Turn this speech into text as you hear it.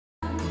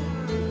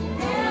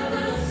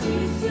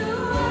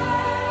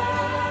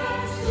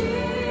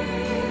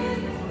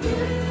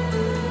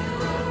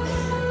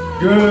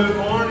Good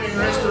morning,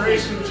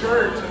 Restoration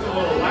Church. It's a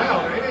little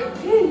loud, ain't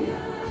it? Woo!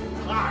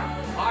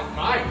 Hot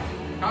mic.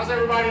 How's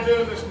everybody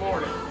doing this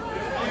morning?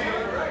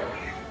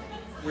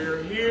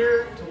 We're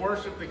here to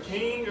worship the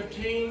King of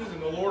Kings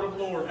and the Lord of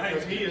Lords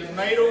because He has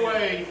made a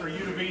way for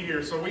you to be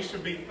here. So we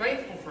should be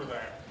thankful for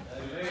that.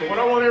 So what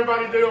I want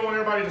everybody to do, I want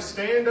everybody to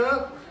stand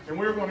up and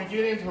we're going to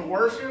get into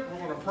worship.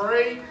 We're going to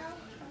pray.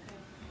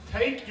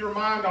 Take your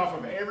mind off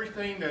of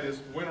everything that is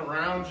went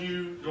around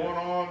you, going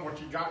on, what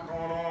you got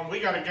going on.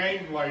 We got a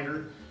game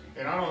later,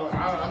 and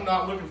I'm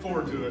not looking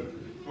forward to it.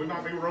 We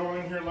might be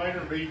rolling here later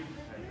and be,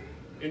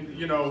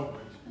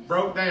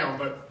 broke down.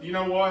 But you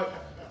know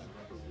what?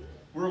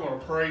 We're going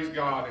to praise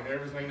God in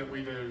everything that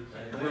we do,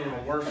 and we're going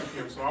to worship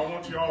Him. So I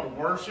want you all to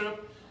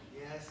worship,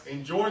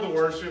 enjoy the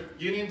worship,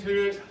 get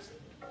into it,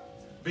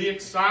 be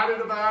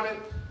excited about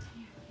it,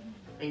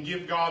 and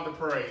give God the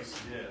praise.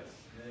 Yes.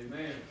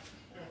 Amen.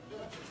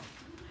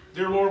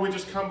 Dear Lord, we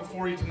just come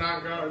before you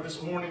tonight, God, or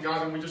this morning,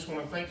 God, and we just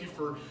want to thank you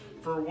for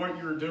what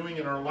you're doing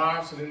in our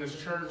lives and in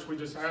this church. We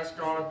just ask,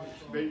 God,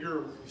 that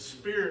your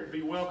Spirit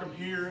be welcome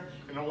here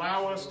and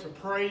allow us to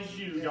praise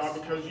you, God,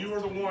 because you are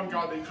the one,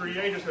 God, that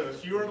created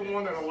us. You are the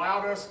one that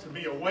allowed us to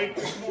be awake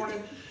this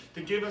morning,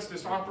 to give us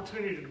this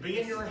opportunity to be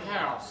in your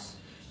house,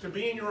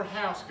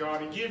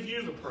 God, and give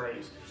you the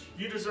praise.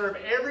 You deserve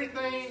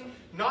everything,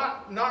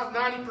 not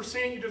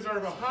 90%, you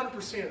deserve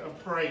 100%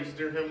 of praise,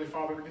 dear Heavenly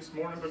Father, this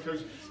morning,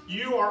 because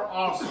you are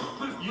awesome,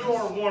 you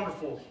are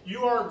wonderful,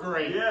 you are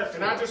great. Yes,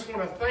 and I just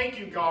want to thank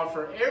you, God,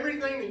 for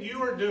everything that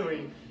you are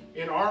doing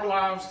in our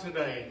lives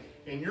today.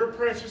 In your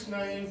precious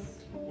name,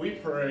 we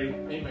pray.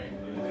 Amen.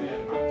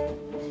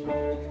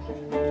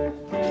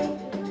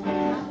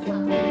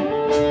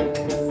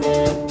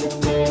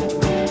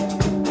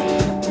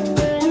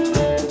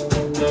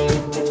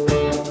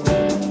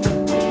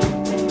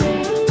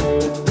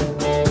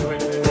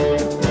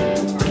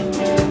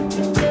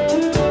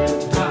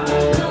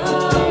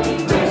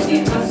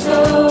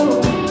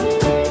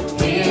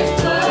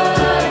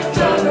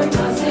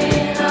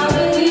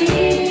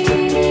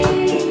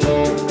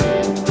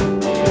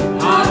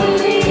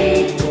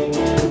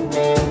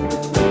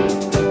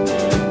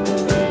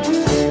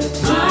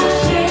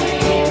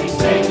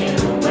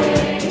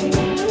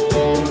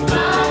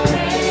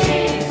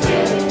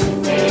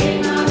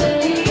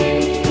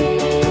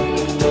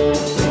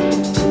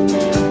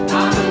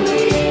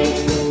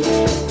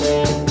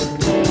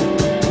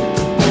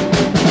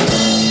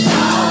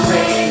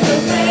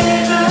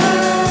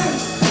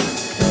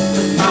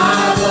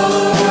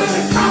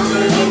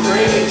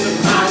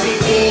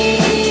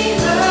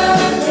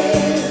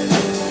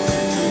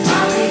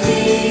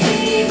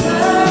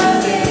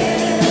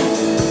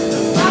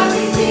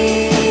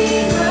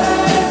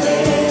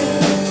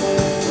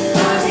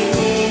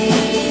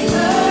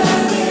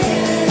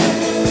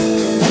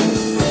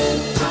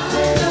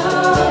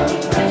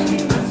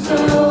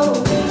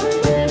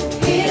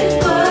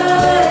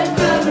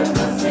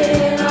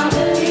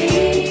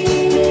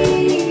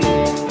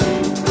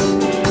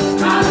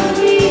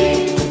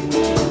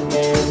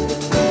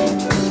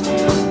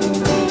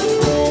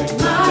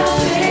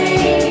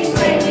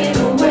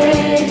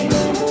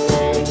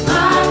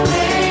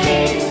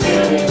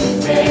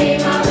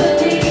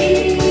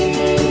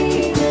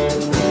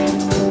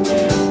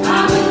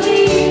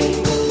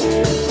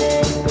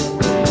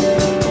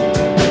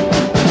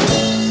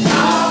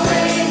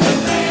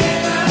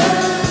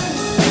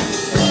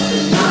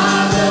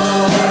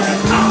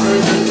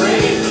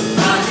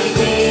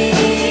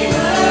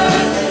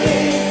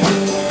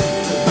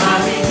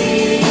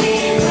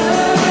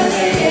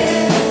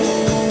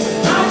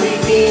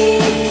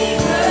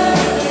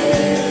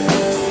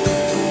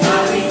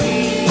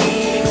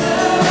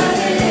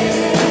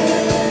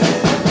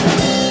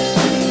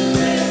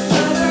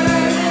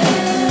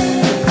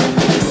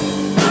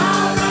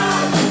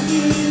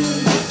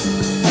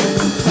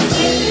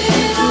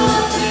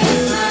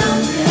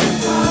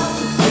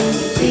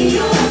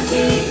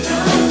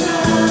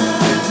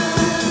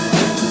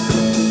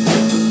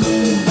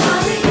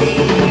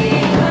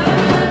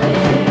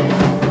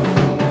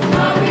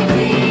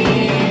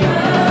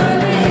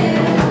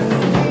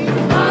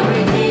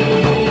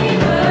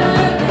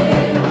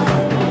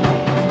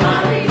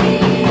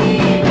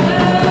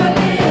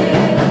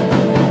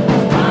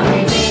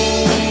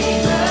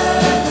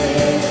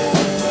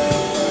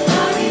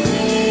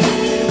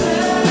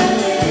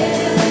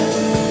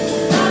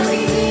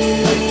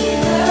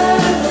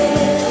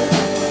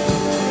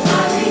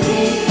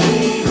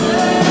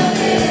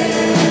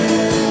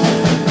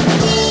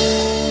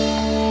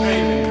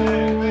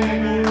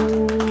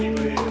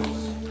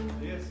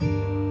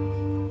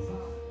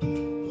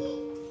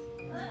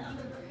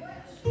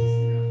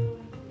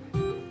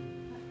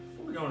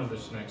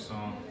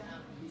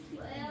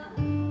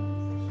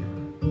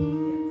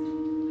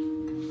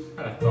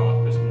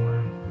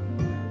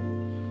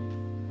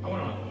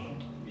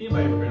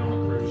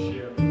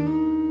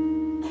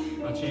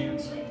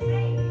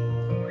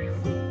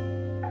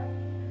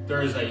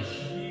 There is a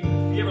huge,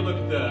 if you ever look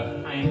at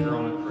the anchor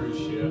on a cruise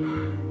ship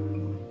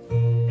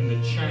and the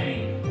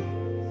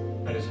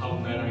chain that is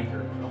holding that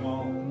anchor, come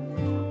on,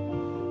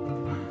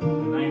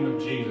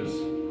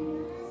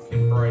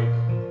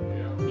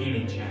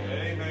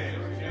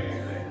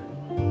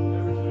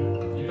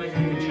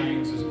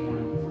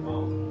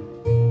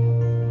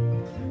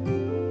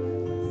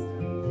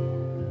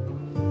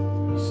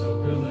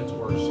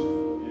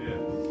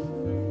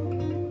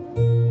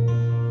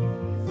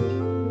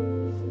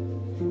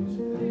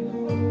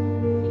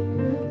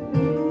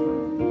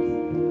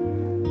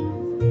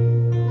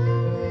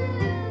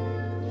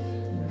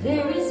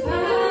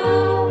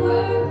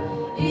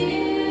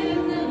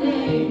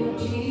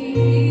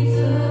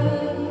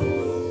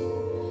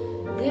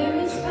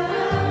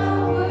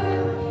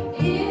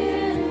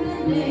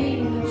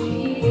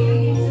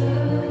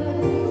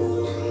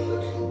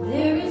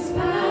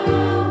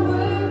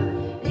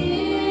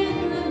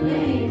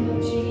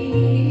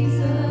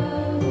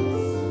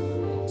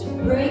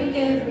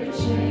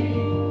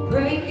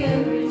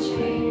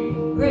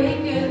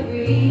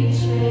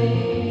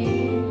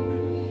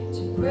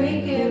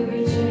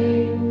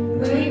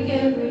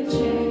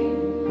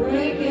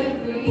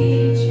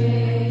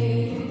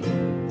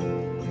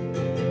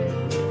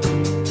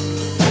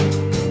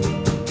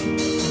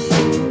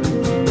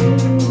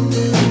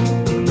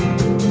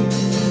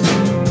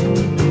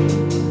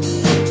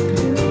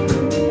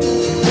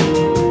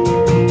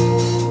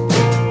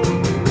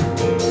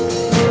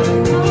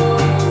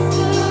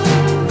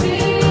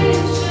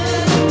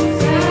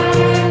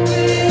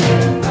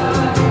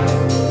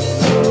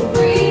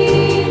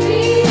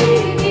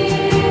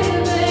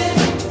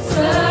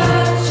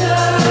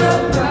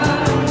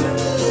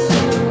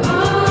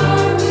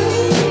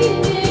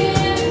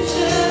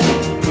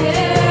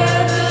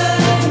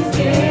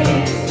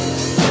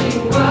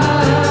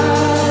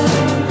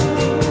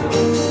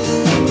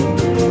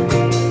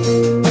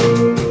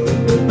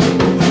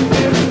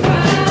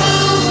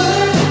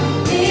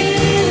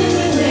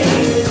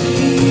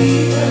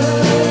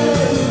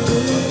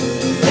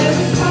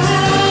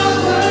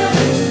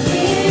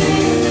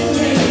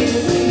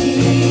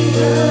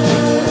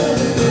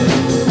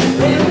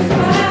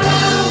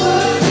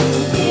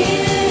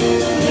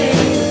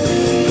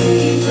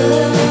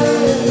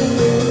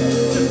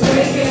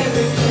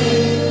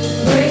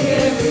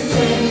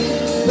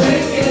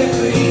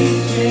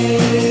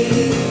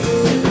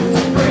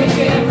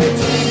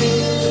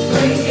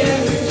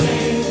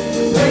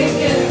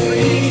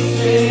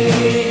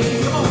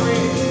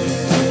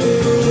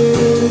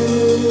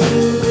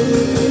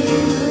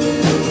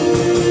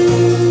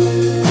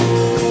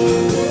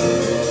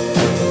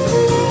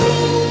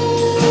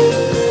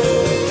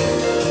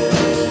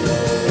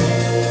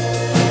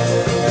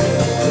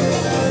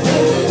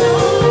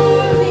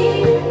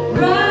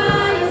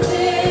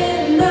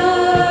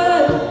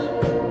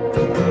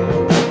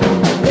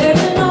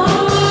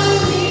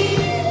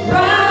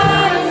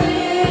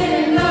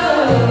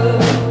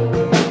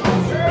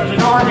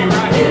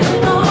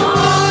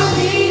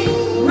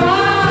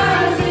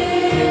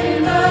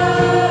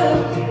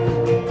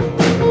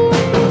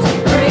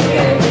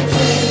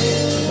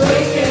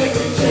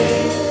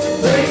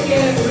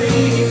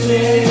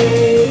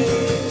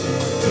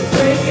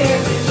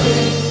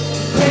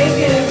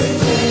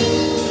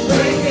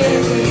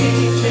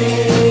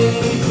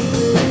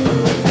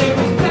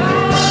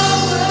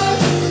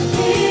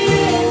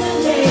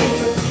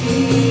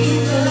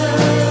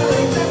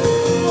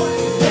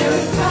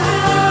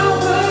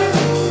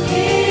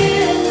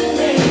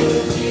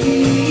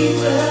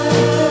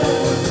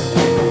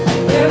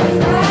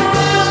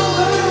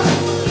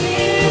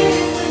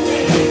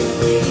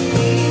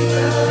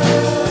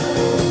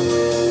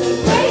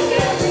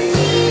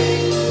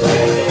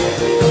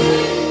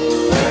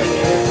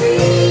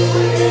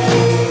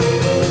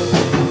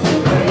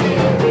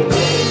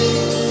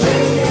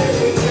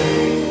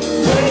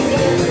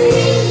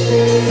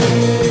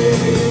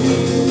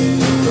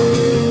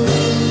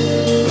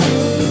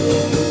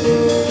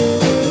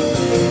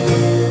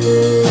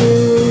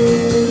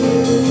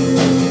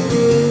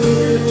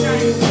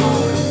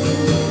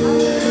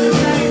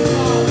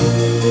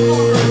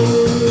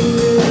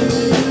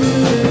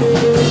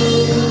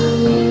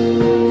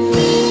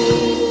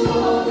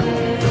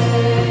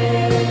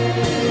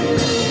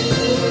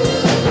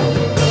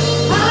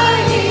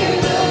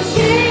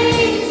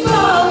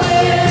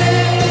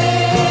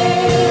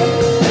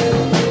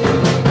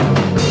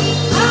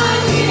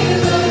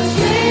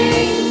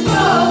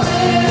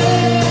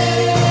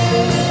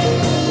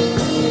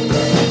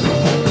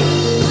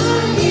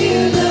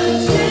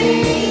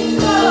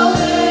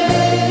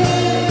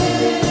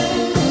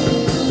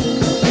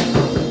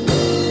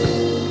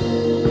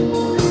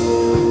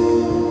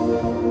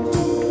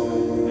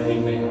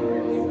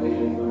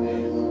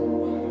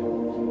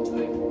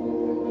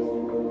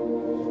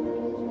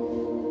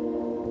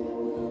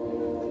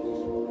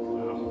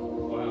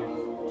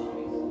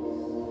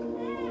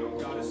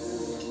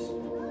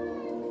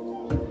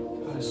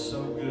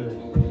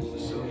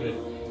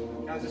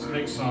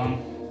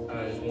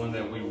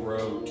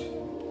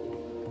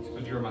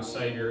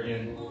 Savior.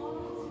 And a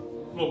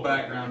little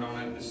background on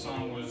it, this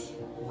song was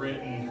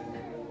written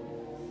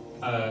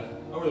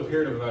over the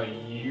period of about a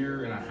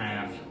year and a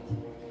half.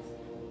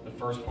 The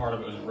first part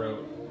of it was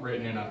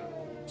written in a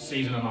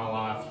season of my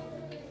life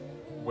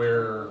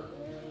where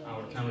I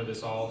would come to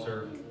this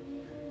altar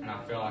and I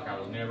felt like I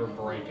was never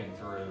breaking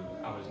through.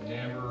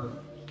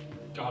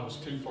 God was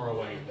too far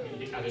away.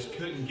 I just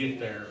couldn't get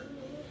there.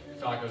 I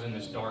felt like I was in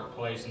this dark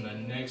place. And the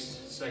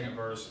next second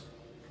verse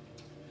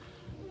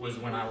was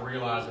when I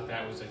realized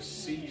that was a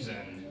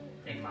season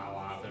in my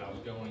life that I was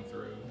going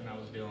through and I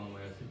was dealing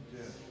with.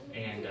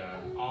 And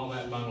all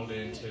that bundled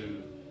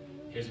into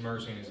His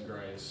mercy and His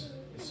grace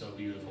is so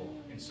beautiful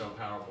and so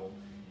powerful.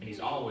 And He's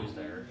always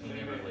there. He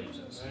never leaves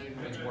us.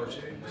 Let's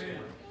worship Him this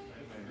morning.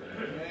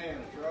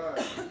 Amen.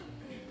 That's right.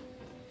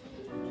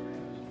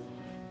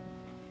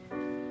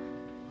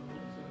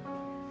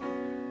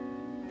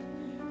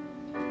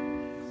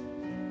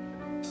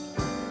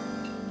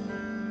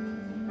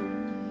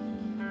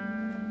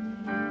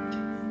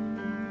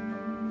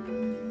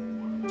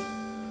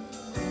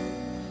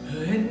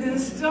 In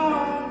this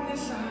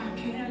darkness I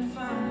can't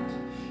find,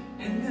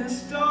 in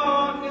this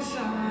darkness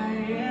I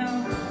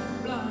am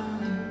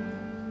blind.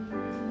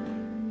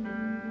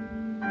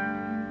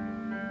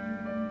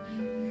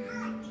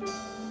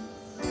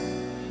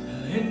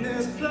 In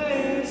this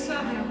place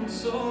I am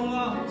so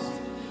lost,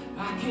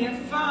 I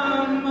can't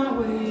find my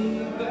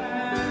way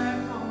back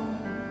home.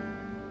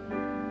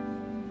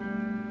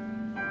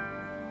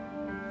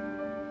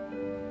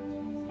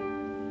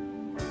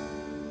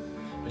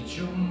 But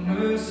your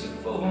mercy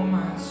for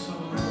my soul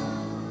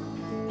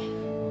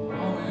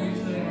always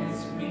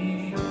lets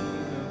me know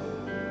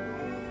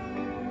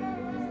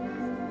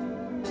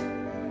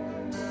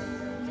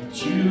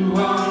that you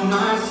are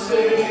my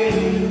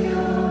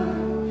Savior,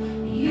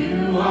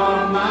 you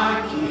are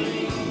my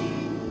King,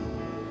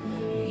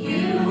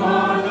 you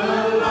are the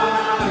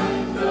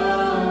light the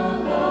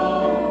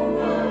whole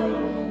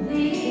world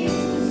needs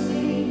to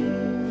see,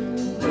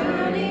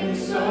 burning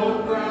so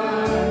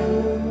bright.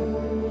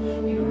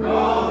 You're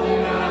all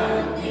that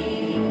I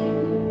need.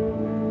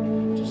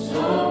 Just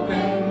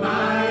open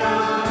my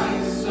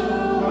eyes so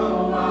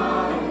I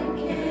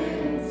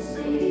can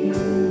see.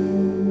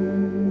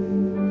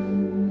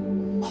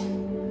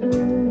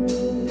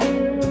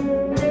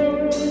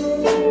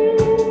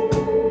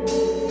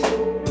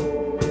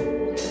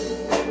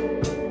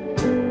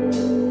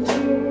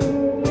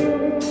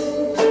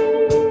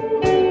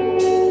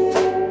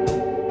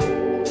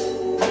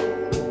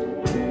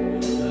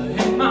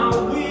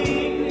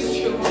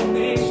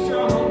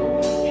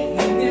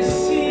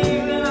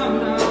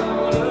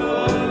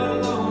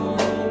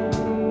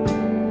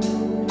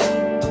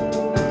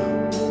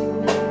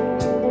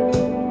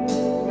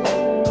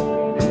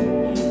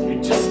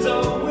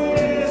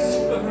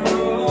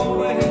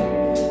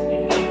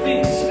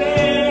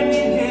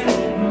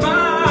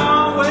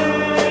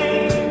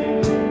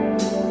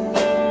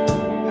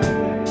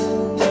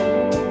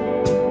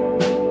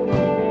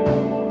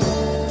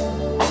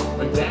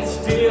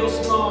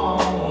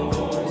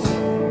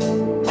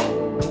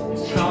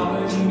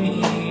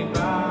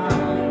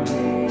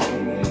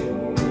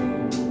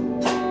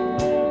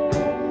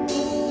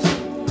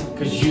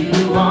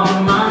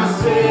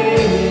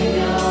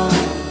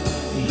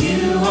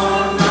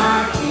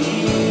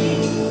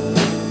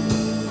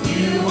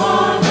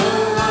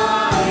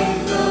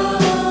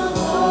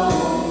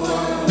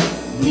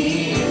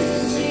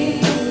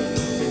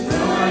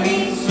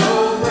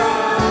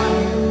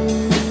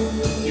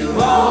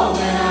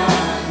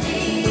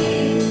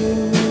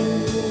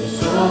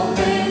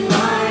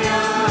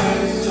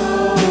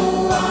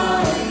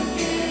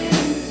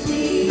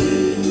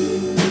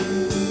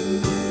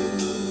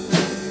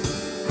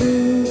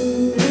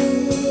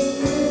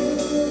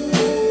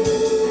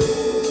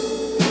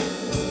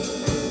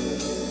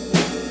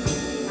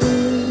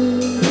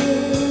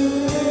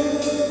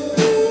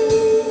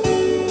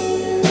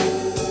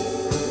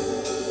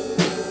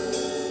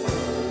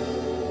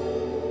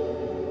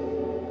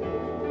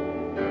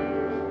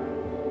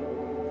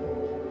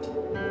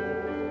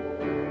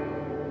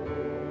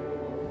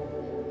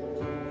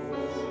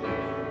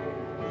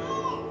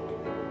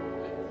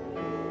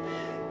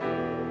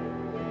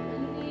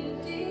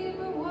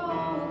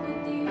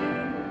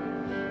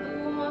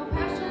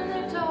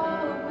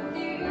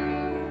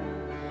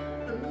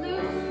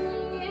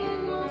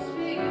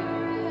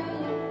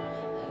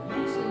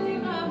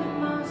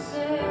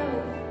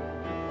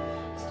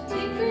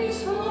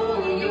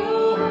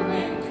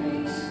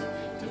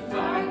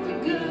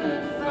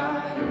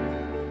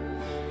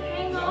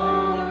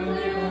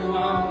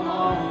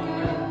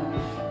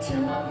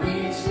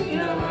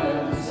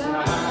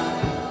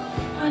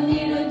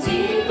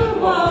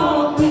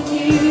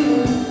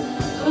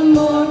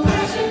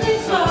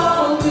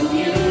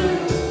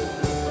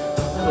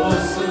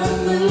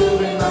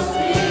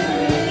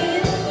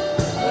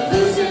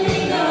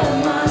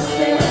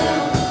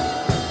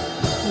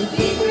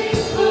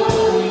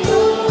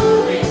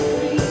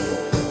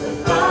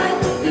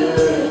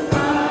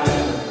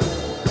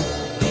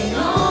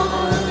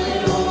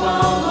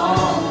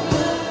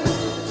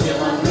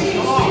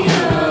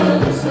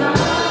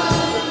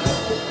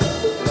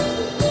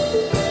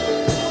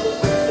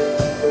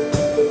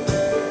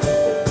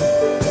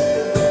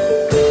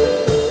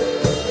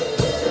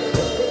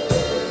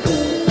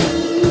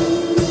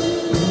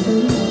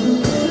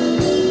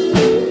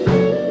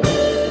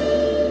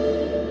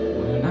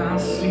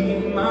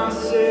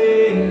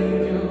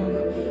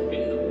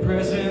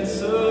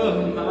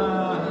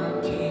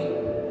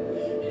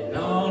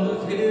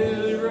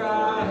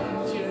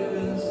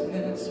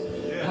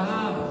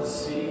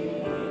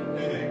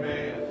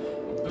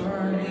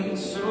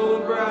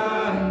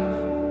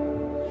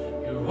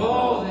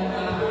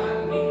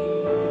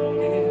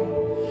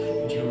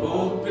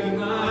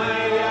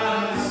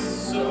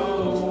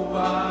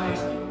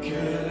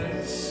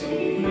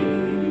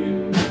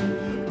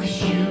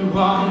 You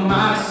are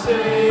my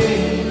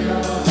Savior,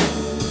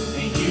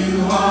 and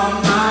you are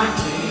my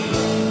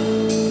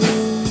King.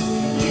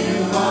 You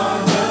are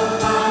the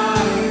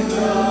light of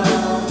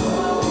the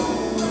world,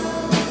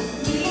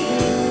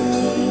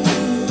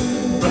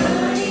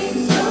 burning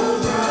so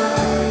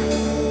bright.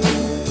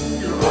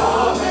 You're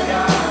all that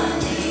I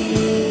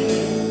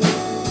need.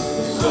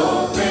 So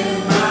open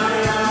my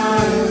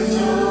eyes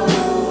so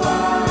I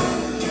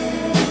can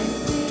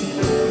see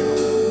you.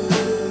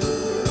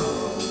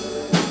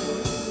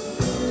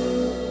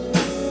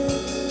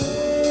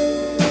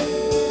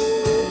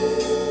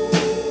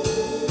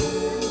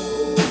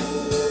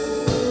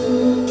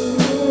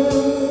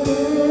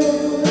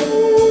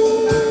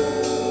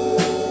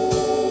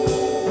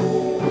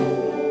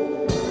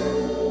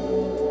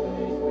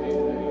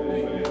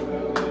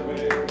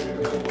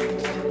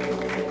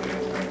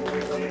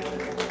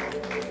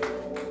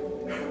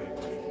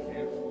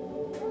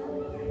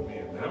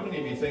 How many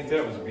of you think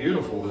that was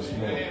beautiful this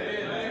morning?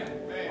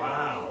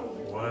 Wow,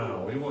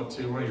 wow. We want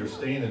to, where you're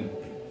standing,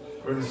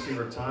 we're going to receive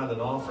our tithe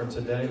and offering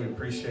today. We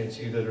appreciate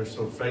you that are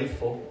so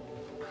faithful.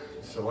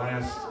 It's the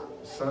last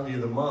Sunday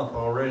of the month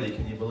already.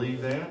 Can you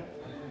believe that?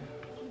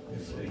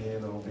 Yes,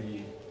 again, I'll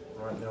be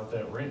writing out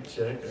that rent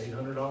check,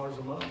 $800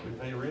 a month. We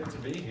pay rent to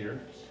be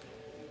here.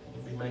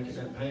 We'll be making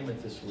that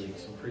payment this week.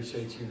 So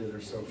appreciate you that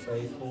are so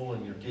faithful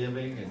and you're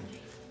giving, and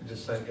we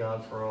just thank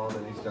God for all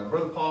that He's done.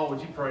 Brother Paul,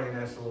 would you pray and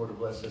ask the Lord to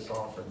bless this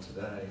offering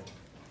today?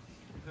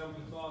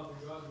 Heavenly Father,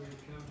 God, we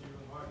come to you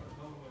in heart and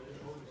humble. Your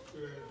Holy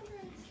Spirit,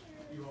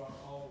 you are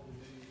all we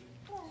need.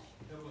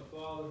 Heavenly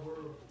Father,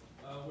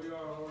 we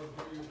are, Lord,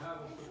 where you have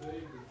us to be.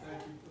 We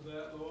thank you for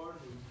that, Lord.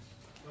 And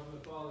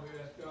Heavenly Father, we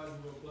ask God you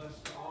will bless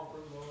the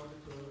offering, Lord,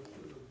 so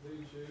it will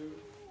please you.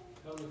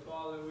 Heavenly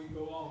Father, we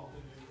go on to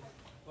you.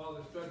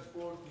 Father, stretch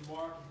forth the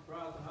mark and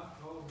prize the high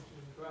calling which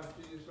is in Christ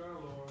Jesus our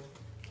Lord.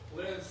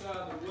 Lay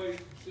aside the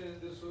weight and sin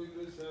this week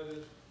beset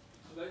us,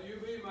 so that you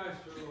be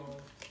master,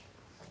 Lord.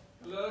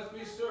 And let us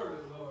be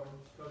servant, Lord,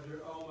 because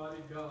you're Almighty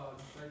God.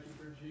 Thank you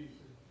for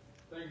Jesus.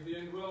 Thank you for the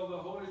indwell of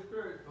the Holy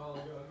Spirit, Father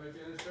God. Make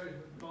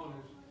intercession upon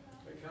us.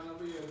 That cannot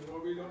be it.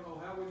 Lord, we don't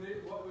know how we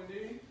need what we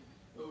need,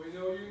 but we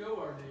know you know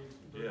our needs.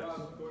 Yes. Provide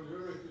us according to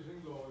your riches and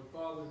glory.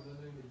 Father, in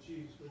the name of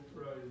Jesus, we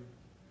pray.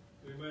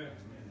 Amen.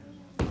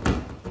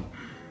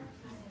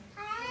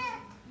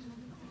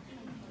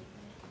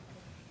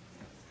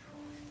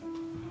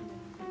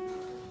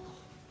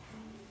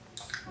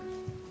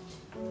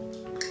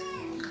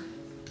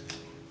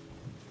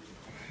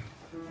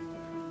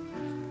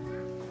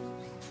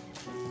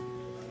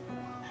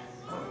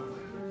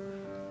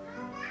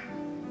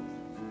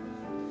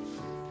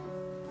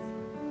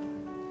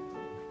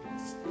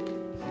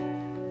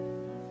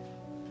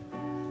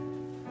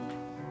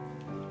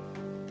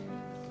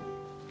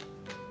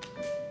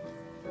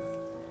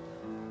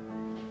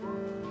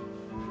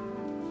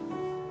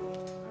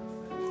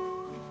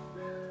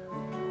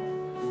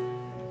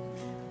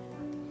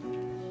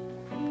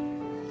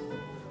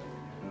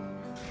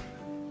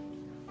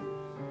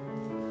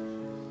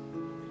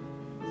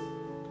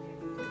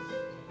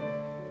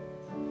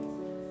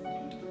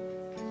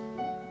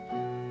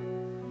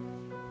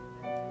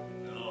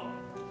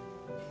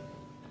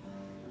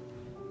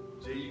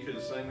 Gee, you could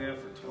have sang that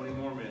for 20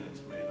 more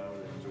minutes, man. I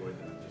would have enjoyed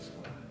that just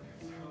fine.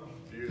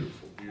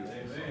 Beautiful, beautiful.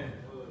 Amen.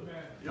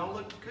 Y'all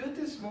look good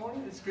this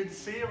morning. It's good to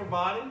see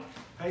everybody.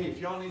 Hey, if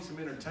y'all need some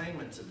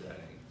entertainment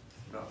today,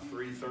 about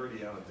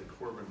 3:30 out at the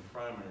Corbin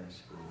Primary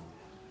School,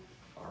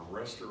 our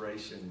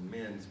Restoration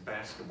Men's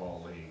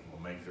Basketball League will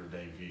make their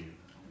debut.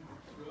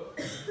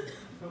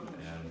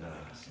 And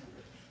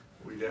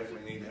we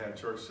definitely need to have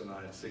church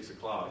tonight at 6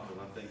 o'clock,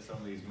 because I think some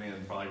of these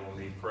men probably will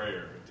need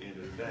prayer at the end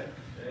of the day.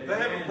 They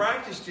haven't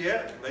practiced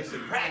yet. They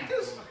said,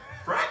 practice?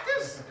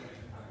 Practice?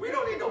 We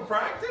don't need no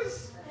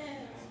practice.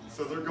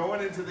 So they're going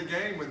into the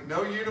game with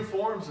no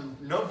uniforms and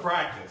no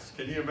practice.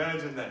 Can you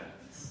imagine that?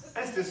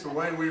 That's just the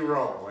way we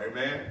roll,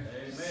 amen?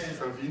 Amen.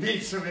 So if you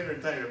need some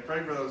entertainment,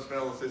 pray for those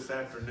fellows this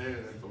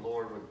afternoon that the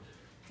Lord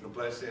would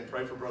bless them.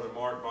 Pray for Brother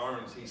Mark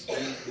Barnes. He's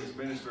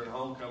ministering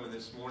homecoming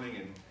this morning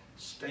in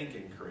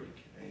Stinking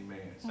Creek.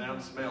 Amen.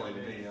 Sounds smelly to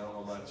me. I don't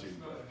know about you,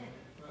 but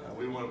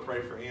we want to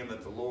pray for him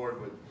that the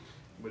Lord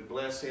would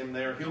bless him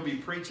there. He'll be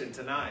preaching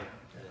tonight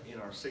in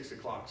our 6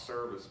 o'clock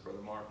service.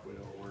 Brother Mark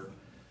will. We're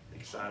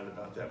excited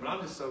about that. But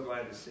I'm just so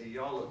glad to see you.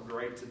 Y'all look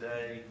great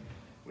today.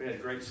 We had a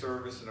great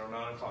service in our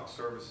 9 o'clock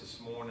service this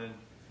morning.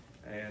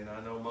 And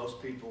I know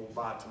most people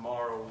by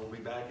tomorrow will be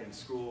back in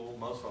school.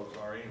 Most folks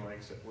are anyway,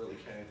 except Willie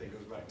Kennedy. I think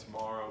goes back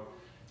tomorrow.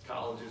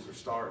 Colleges are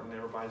starting.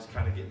 Everybody's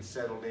kind of getting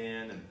settled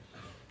in. And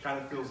kind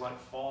of feels like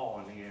fall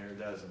in the air,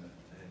 doesn't it?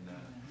 And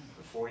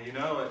before you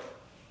know it,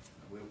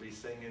 we'll be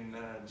singing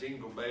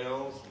Jingle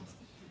Bells, and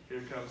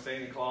Here Comes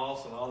Santa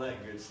Claus, and all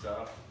that good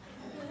stuff.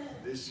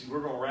 We're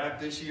going to wrap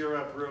this year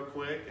up real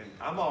quick, and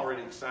I'm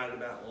already excited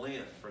about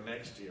Lent for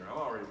next year. I'm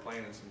already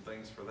planning some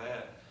things for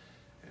that.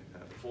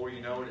 And before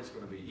you know it, it's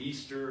going to be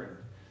Easter, and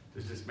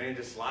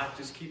this life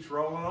just keeps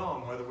rolling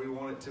on, whether we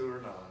want it to or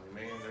not.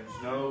 Amen.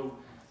 There's no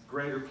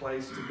greater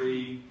place to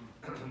be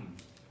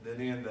than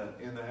in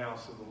the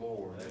house of the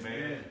Lord.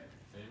 Amen.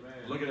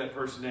 Look at that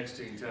person next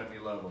to you and tell them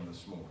you love them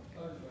this morning.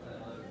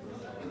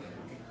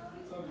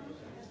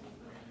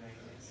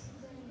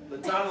 The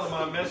title of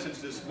my message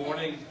this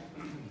morning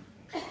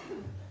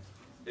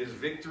is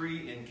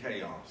Victory in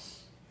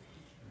Chaos.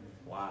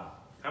 Wow.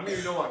 How many of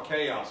you know what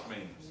chaos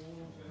means?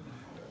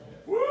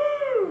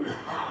 Woo!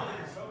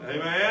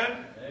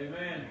 Amen?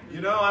 Amen.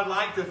 You know, I'd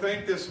like to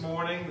think this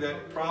morning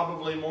that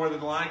probably more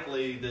than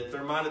likely that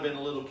there might have been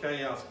a little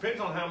chaos. Depends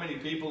on how many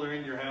people are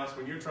in your house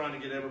when you're trying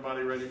to get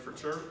everybody ready for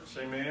church.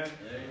 Amen?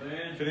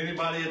 Amen. Can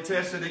anybody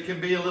attest that it can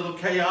be a little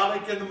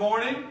chaotic in the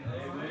morning?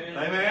 Amen.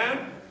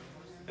 Amen?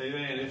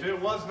 Amen. If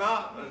it was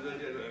not,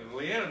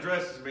 Leanne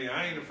addresses me.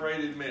 I ain't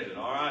afraid to admit it.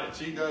 All right?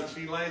 She does.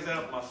 She lays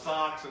out my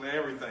socks and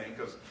everything.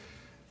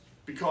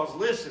 Because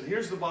listen,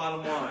 here's the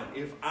bottom line.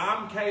 If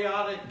I'm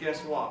chaotic,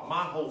 guess what?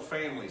 My whole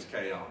family's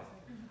chaotic.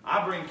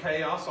 I bring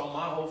chaos on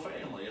my whole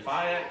family. If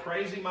I act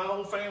crazy, my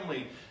whole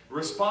family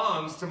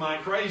responds to my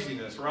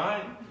craziness,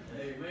 right?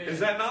 Amen. Is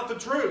that not the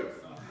truth?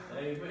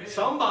 Amen.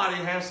 Somebody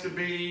has to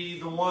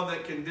be the one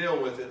that can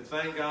deal with it.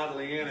 Thank God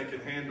Leanna can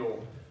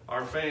handle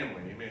our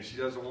family. Amen. She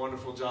does a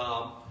wonderful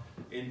job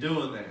in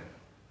doing that.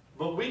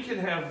 But we can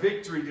have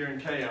victory during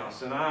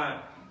chaos. And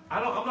I'm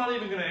not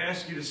even going to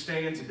ask you to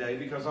stand today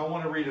because I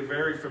want to read a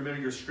very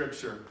familiar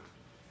scripture.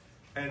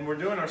 And we're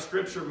doing our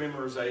scripture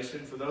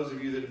memorization. For those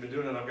of you that have been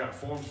doing it, I've got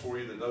forms for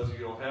you that those of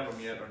you who don't have them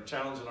yet are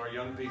challenging our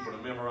young people to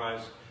memorize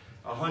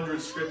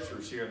 100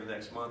 scriptures here in the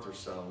next month or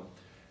so.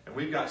 And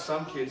we've got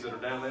some kids that are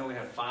down, they only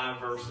have 5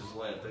 verses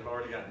left. They've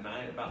already got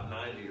about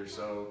 90 or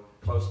so,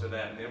 close to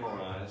that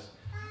memorized.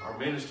 Our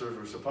ministers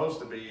were supposed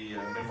to be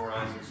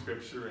memorizing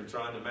scripture and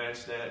trying to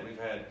match that. We've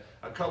had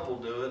a couple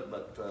do it,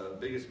 but the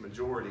biggest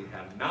majority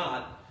have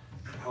not.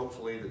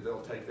 Hopefully that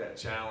they'll take that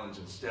challenge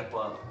and step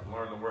up and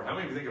learn the Word. How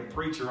many of you think a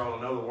preacher ought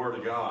to know the Word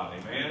of God?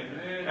 Amen?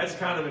 Amen. That's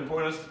kind of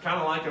important. It's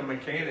kind of like a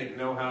mechanic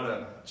know how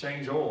to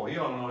change oil. He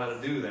ought to know how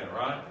to do that,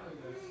 right?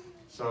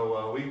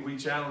 So we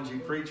challenge you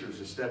preachers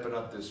to step it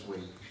up this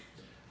week.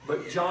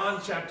 But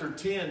John chapter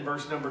 10,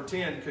 verse number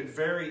 10 could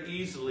very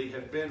easily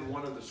have been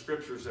one of the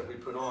scriptures that we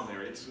put on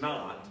there. It's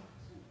not.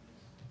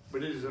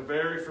 But it is a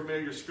very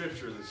familiar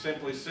scripture that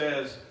simply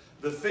says,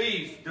 the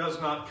thief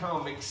does not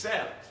come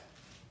except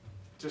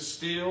to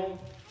steal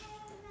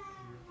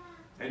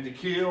and to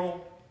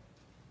kill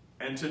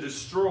and to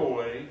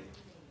destroy.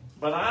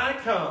 But I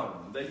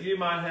come that you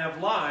might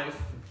have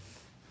life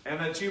and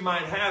that you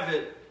might have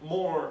it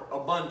more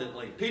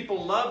abundantly.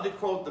 People love to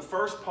quote the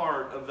first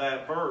part of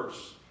that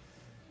verse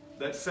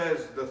that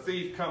says the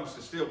thief comes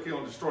to steal, kill,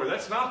 and destroy.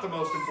 That's not the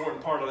most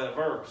important part of that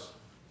verse.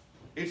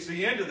 It's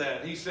the end of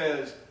that. He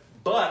says,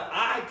 but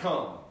I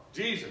come,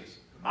 Jesus,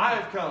 I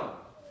have come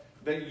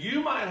that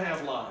you might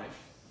have life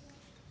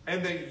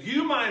and that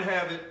you might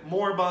have it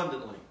more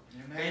abundantly.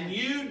 Amen. And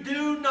you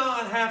do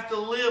not have to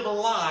live a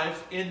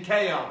life in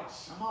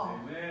chaos. Come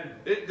on. Amen.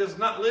 It does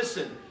not,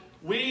 listen,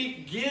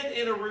 we get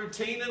in a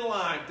routine in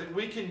life that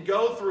we can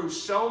go through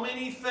so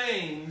many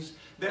things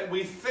that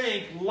we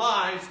think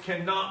life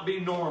cannot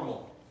be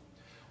normal.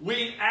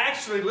 We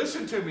actually,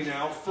 listen to me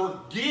now,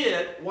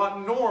 forget what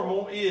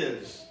normal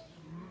is.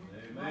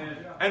 Amen.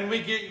 And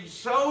we get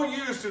so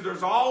used to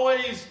there's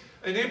always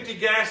an empty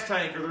gas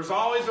tank, or there's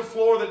always a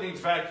floor that needs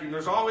vacuumed,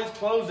 there's always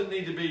clothes that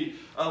need to be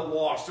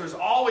washed, there's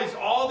always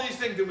all these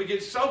things that we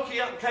get so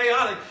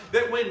chaotic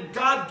that when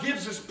God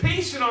gives us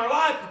peace in our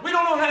life, we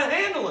don't know how to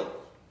handle it.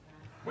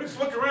 We just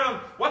look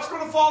around, what's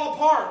going to fall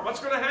apart? What's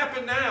going to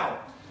happen now?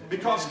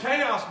 Because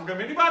chaos will come.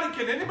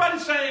 Can anybody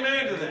say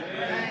amen to that?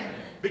 Amen.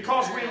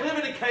 Because we live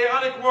in a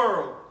chaotic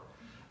world.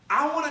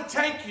 I want to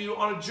take you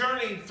on a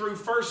journey through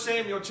 1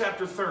 Samuel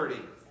chapter 30.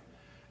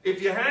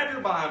 If you have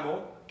your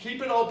Bible,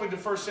 keep it open to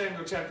 1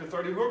 Samuel chapter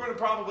 30. We're going to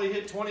probably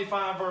hit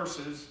 25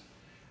 verses.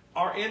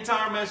 Our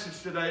entire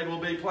message today will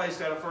be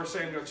placed out of 1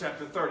 Samuel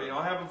chapter 30.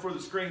 I'll have them for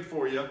the screen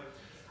for you.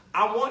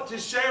 I want to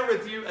share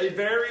with you a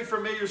very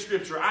familiar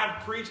scripture.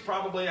 I've preached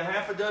probably a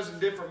half a dozen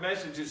different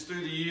messages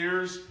through the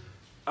years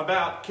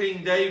about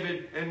King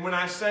David. And when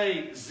I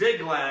say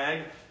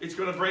Ziklag, it's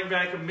going to bring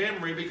back a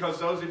memory because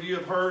those of you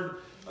have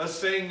heard us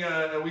sing,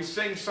 we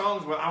sing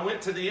songs. Well, I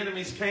went to the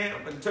enemy's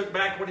camp and took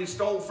back what he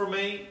stole from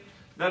me.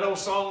 That old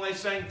song they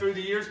sang through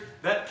the years,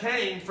 that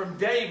came from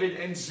David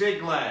and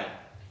Ziklag.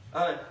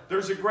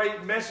 There's a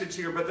great message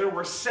here, but there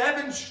were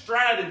 7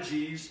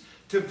 strategies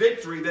to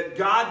victory that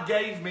God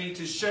gave me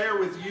to share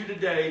with you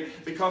today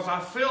because I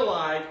feel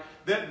like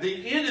that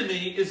the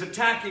enemy is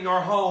attacking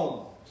our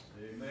home.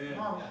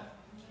 Amen.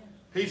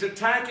 He's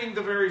attacking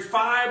the very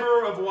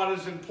fiber of what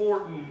is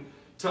important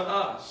to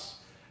us.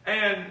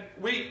 And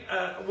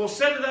we'll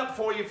set it up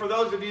for you for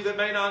those of you that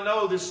may not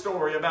know this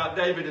story about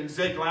David and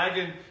Ziklag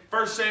in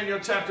 1 Samuel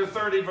chapter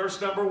 30,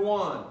 verse number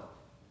 1.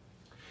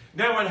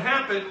 Now it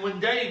happened when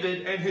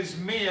David and his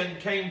men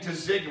came to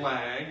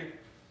Ziklag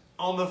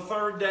on the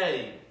 3rd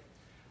day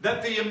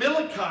that the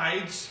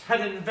Amalekites had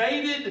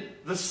invaded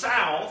the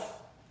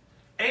south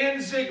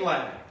and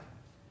Ziklag,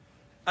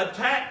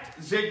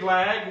 attacked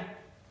Ziklag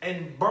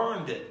and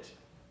burned it,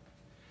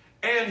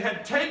 and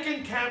had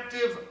taken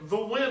captive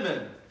the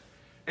women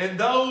and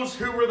those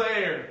who were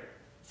there,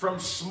 from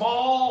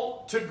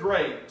small to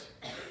great.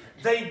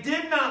 They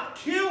did not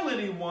kill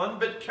anyone,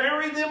 but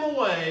carried them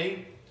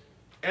away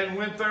and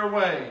went their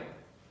way.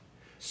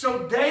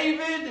 So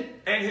David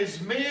and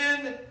his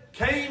men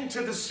came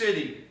to the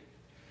city,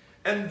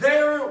 and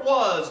there it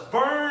was,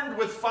 burned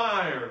with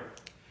fire,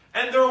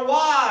 and their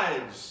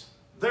wives,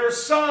 their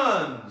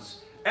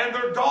sons, and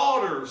their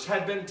daughters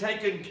had been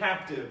taken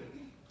captive.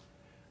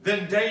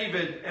 Then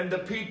David and the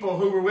people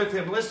who were with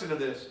him, listen to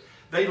this,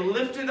 they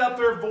lifted up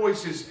their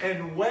voices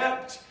and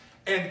wept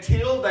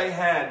until they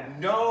had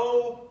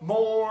no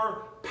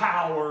more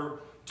power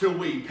to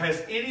weep.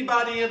 Has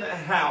anybody in the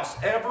house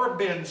ever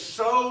been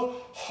so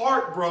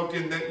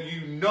heartbroken that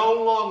you no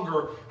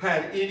longer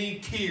had any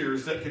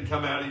tears that could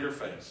come out of your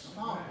face?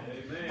 Amen.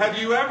 Have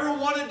you ever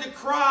wanted to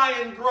cry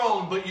and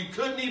groan, but you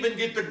couldn't even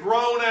get the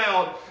groan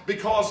out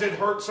because it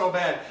hurt so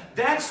bad?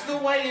 That's the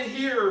way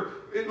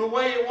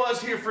it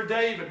was here for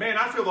David. Man,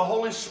 I feel the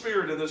Holy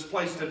Spirit in this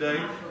place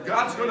today.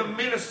 God's going to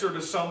minister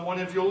to someone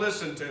if you'll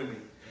listen to me.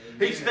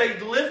 They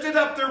lifted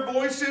up their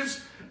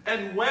voices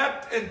and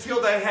wept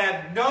until they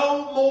had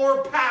no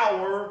more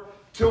power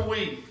to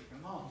weep.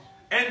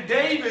 And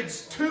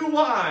David's two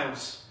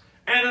wives,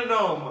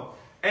 Ahinoam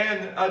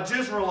and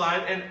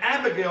Jezreelite, and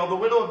Abigail, the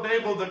widow of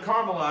Nabal the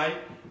Carmelite,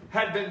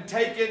 had been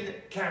taken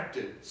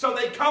captive. So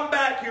they come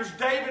back. Here's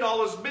David,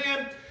 all his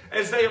men.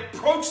 As they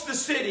approach the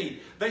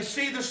city, they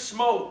see the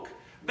smoke.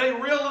 They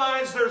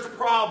realize there's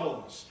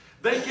problems.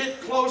 They get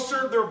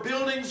closer. Their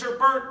buildings are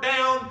burnt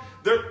down.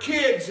 Their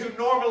kids who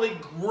normally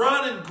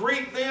run and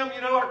greet them.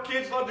 You know, our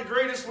kids love to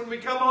greet us when we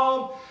come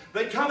home.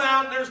 They come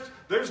out and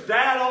there's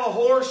dad on a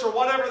horse or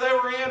whatever they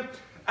were in.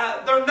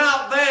 They're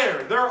not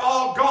there. They're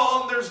all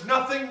gone. There's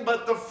nothing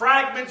but the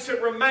fragments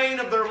that remain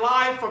of their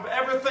life, of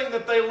everything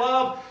that they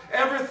love,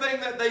 everything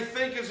that they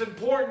think is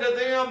important to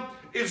them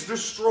is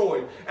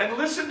destroyed. And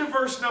listen to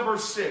verse number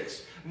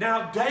 6.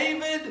 Now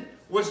David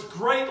was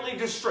greatly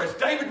distressed.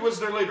 David was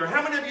their leader.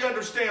 How many of you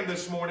understand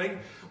this morning?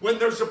 When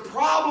there's a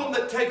problem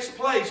that takes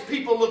place,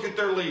 people look at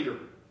their leader.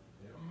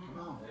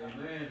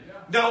 Amen.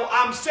 Now,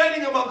 I'm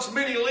sitting amongst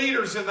many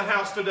leaders in the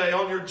house today,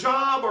 on your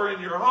job or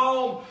in your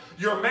home,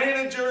 your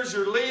managers,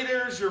 your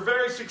leaders, you're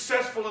very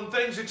successful in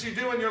things that you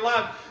do in your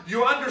life.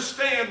 You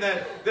understand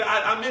that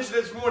I mentioned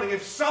this morning,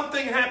 if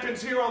something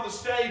happens here on the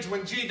stage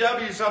when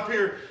GW's up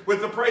here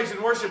with the praise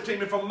and worship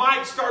team, if a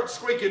mic starts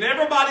squeaking,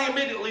 everybody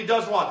immediately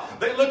does what?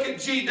 They look at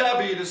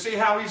GW to see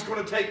how he's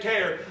going to take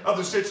care of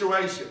the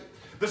situation.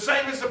 The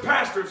same as the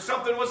pastor. If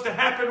something was to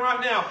happen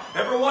right now,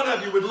 every one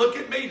of you would look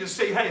at me to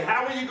see, hey,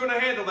 how are you going to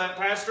handle that,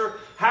 pastor?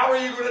 How are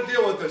you going to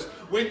deal with this?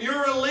 When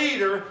you're a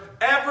leader,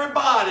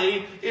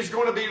 everybody is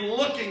going to be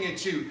looking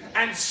at you.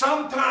 And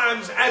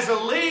sometimes as a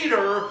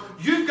leader,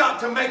 you've got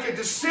to make a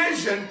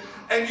decision,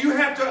 and you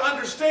have to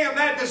understand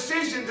that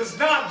decision does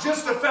not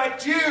just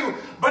affect you,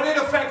 but it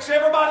affects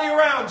everybody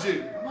around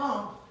you. Come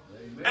on.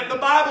 And the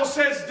Bible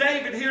says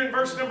David here in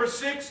verse number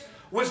 6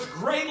 was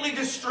greatly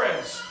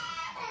distressed.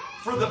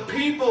 For the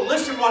people,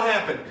 listen what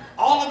happened.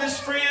 All of his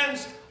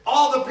friends,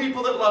 all the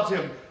people that loved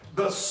him,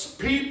 the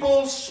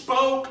people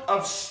spoke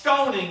of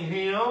stoning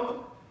him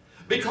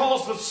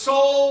because the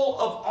soul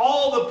of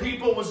all the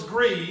people was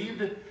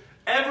grieved,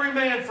 every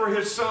man for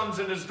his sons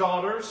and his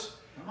daughters.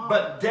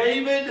 But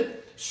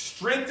David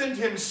strengthened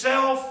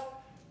himself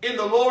in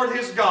the Lord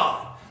his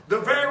God. The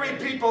very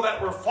people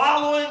that were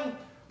following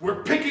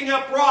were picking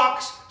up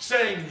rocks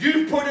saying,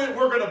 you put it,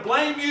 we're going to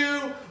blame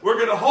you, we're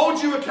going to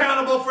hold you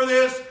accountable for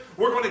this.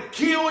 We're going to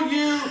kill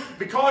you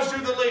because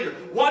you're the leader.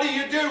 What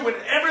do when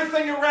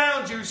everything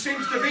around you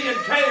seems to be in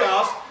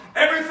chaos?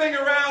 Everything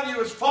around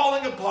you is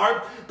falling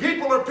apart.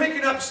 People are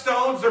picking up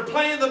stones. They're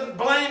playing the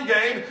blame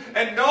game.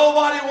 And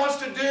nobody wants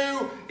to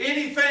do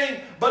anything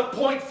but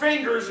point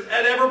fingers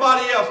at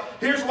everybody else.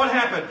 Here's what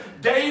happened.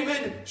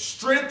 David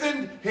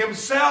strengthened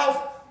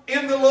himself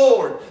in the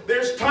Lord.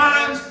 There's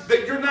times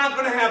that you're not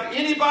going to have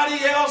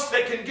anybody else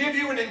that can give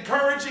you an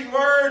encouraging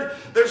word.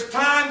 There's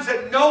times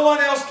that no one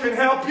else can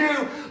help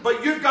you,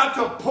 but you've got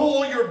to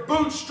pull your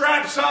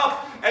bootstraps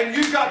up and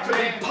you've got to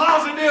be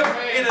positive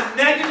in a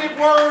negative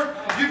word.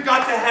 You've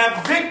got to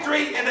have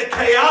victory in a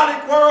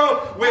chaotic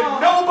world when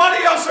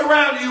nobody else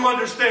around you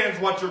understands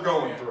what you're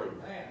going through.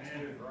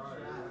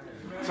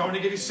 So I'm going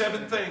to give you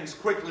 7 things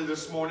quickly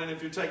this morning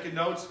if you're taking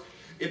notes.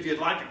 If you'd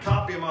like a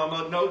copy of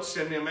my notes,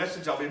 send me a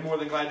message. I'll be more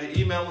than glad to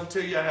email them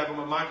to you. I have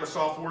them in a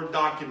Microsoft Word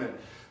document.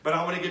 But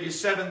I want to give you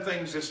 7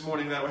 things this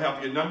morning that will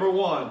help you. Number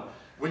 1,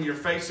 when you're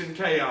facing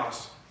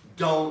chaos,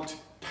 don't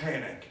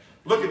panic.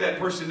 Look at that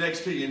person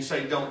next to you and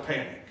say, don't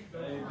panic.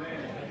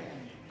 Amen.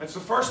 That's the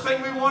first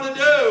thing we want to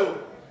do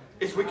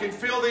is we can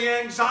feel the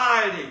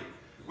anxiety.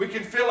 We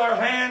can feel our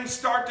hands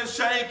start to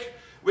shake.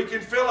 We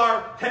can feel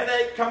our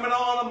headache coming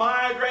on, a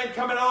migraine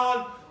coming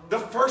on. The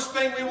first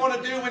thing we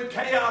want to do when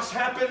chaos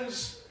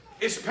happens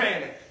is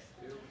panic.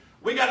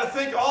 We got to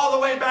think all the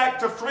way back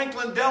to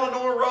Franklin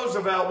Delano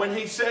Roosevelt when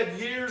he said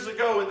years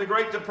ago in the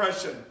Great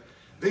Depression,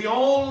 the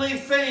only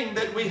thing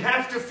that we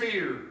have to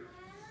fear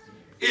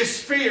is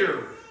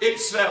fear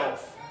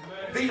itself.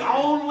 The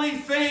only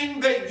thing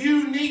that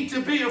you need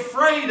to be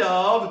afraid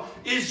of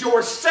is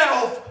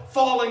yourself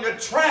falling a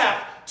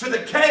trap to the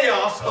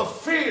chaos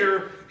of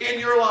fear in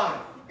your life.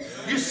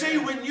 You see,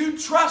 when you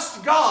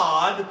trust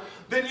God,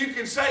 then you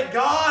can say,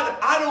 God,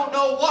 I don't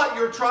know what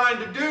you're trying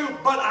to do,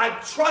 but I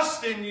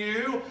trust in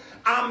you.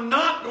 I'm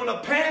not going to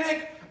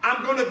panic.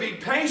 I'm going to be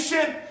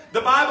patient. The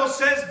Bible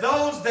says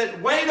those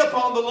that wait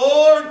upon the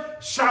Lord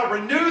shall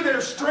renew their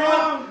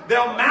strength.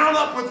 They'll mount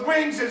up with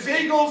wings as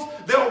eagles.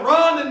 They'll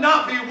run and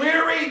not be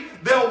weary.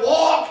 They'll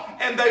walk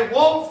and they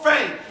won't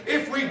faint.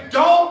 If we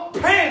don't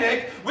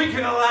panic, we can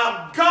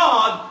allow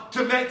God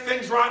to make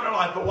things right in our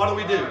life. But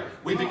what do?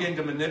 We begin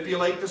to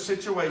manipulate the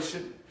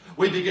situation.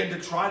 We begin to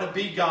try to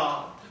be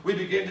God. We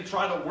begin to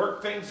try to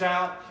work things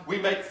out. We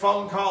make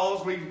phone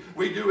calls.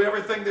 We do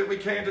everything that we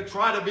can to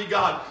try to be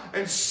God.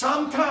 And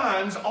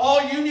sometimes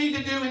all you need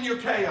to do in your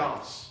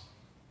chaos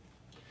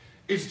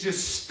is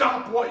just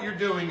stop what you're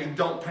doing and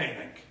don't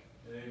panic.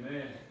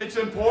 Amen. It's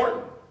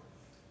important.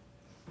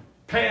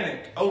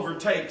 Panic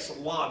overtakes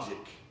logic.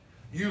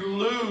 You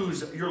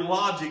lose your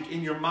logic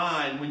in your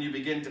mind when you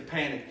begin to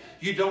panic.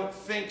 You don't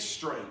think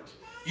straight.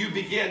 You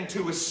begin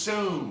to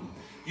assume.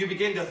 You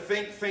begin to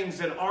think things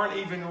that aren't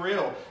even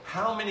real.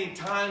 How many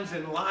times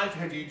in life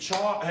have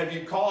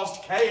you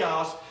caused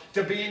chaos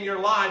to be in your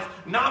life?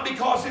 Not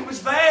because it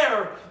was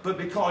there, but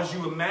because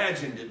you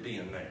imagined it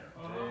being there.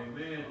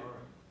 Amen.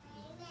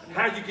 And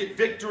how you get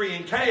victory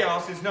in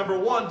chaos is, number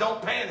one,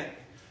 don't panic.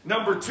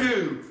 Number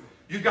two,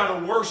 you've got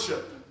to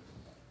worship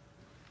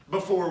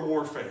before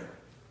warfare.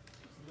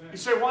 You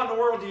say, what in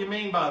the world do you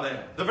mean by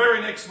that? The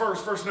very next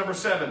verse, verse number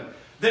 7.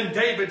 Then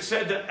David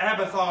said to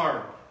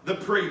Abiathar, the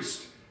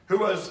priest, who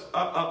was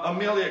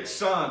Ahimelech's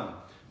son,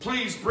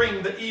 please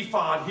bring the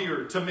ephod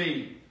here to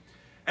me.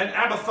 And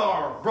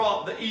Abiathar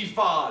brought the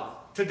ephod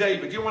to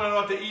David. You want to know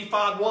what the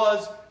ephod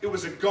was? It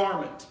was a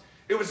garment.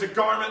 It was a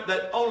garment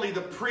that only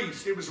the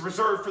priest, it was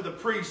reserved for the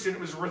priest, and it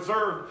was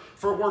reserved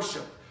for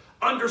worship.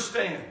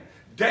 Understand,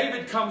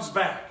 David comes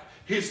back.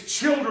 His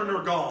children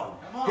are gone.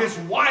 His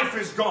wife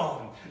is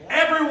gone.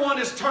 Everyone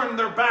has turned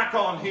their back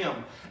on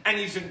him. And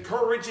he's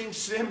encouraging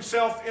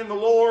himself in the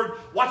Lord.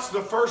 What's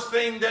the first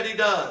thing that he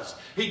does?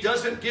 He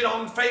doesn't get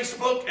on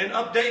Facebook and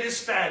update his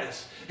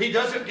status. He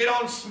doesn't get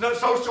on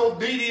social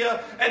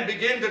media and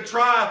begin to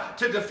try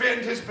to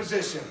defend his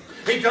position.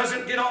 He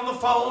doesn't get on the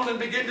phone and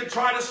begin to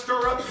try to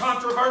stir up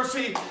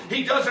controversy.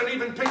 He doesn't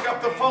even pick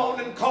up the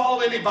phone and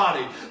call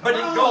anybody. But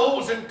he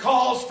goes and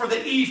calls for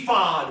the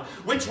ephod,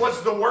 which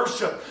was the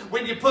worship.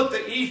 When you put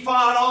the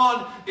ephod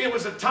on, it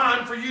was a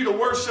time for you to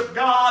worship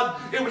God.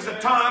 It was a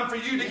time for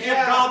you to give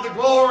God the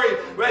glory.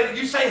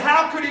 You say,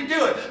 how could he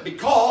do it?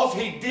 Because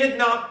he did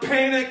not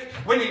panic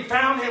when he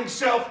found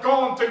himself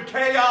going through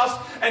chaos,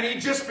 and he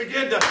just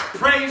began to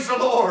praise the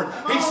Lord.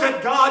 He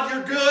said, God,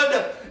 you're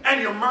good, and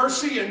your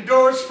mercy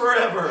endures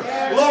forever.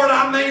 Yes. Lord,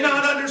 I may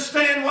not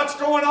understand what's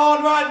going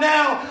on right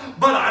now,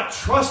 but I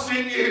trust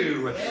in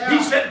you. Yeah.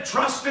 He said,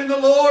 trust in the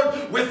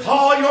Lord with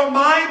all your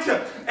might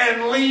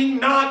and lean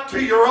not to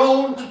your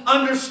own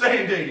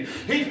understanding.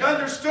 He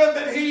understood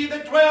that he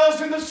that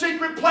dwells in the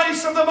secret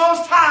place of the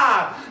Most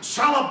High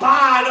shall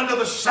abide under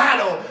the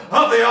shadow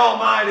of the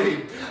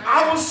Almighty.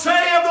 I will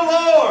say of the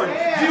Lord,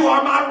 you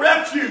are my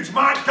refuge,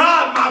 my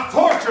God, my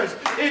fortress.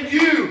 In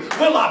you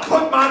will I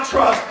put my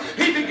trust.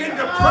 He began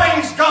to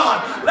praise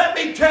God. Let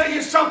me tell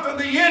you something.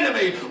 The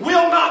enemy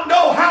will not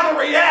know how to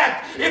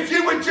react if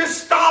you would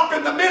just stop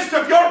in the midst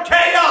of your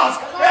chaos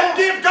and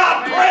give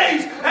God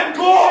praise and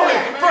glory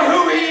for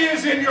who He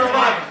is in your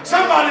life.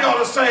 Somebody ought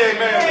to say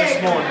amen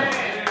this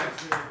morning.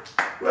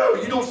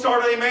 Well, you don't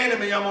start amening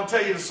me, I'm going to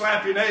tell you to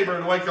slap your neighbor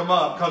and wake them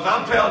up, because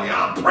I'm telling you,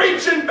 I'm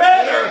preaching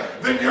better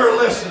than you're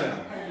listening.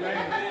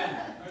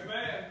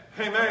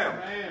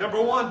 Amen.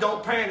 Number one,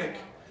 don't panic.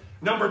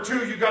 Number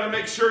two, you've got to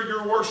make sure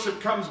your worship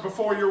comes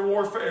before your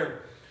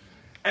warfare.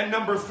 And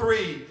number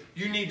three,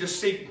 you need to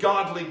seek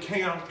godly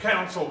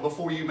counsel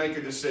before you make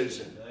a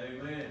decision.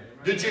 Amen.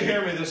 Did you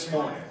hear me this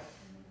morning?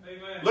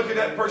 Amen. Look at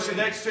that person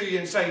next to you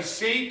and say,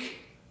 seek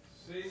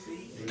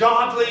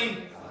godly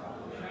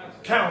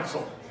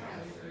counsel.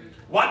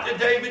 What did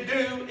David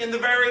do in the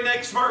very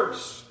next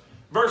verse?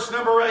 Verse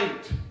number 8.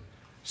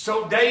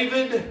 So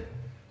David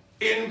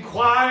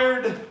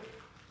inquired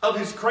of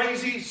his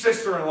crazy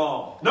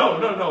sister-in-law. No,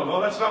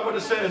 that's not what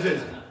it says,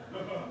 is it?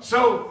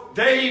 So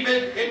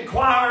David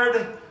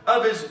inquired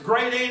of his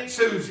great aunt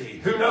Susie,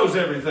 who knows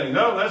everything.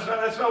 No, that's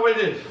not what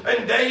it is.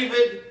 And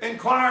David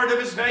inquired of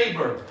his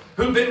neighbor,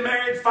 who'd been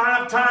married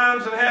 5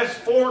 times and has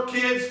 4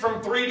 kids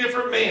from 3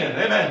 different men.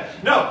 Amen.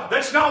 No,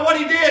 that's not what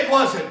he did,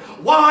 was it?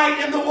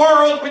 Why in the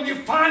world, when you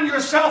find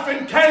yourself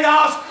in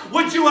chaos,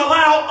 would you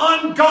allow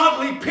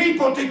ungodly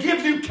people to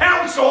give you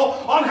counsel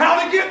on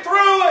how to get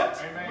through it?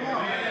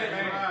 Amen.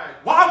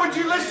 Why would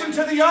you listen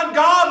to the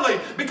ungodly?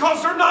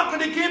 Because they're not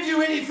going to give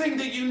you anything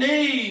that you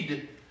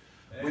need.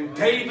 When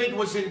David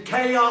was in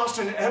chaos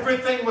and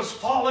everything was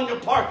falling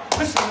apart,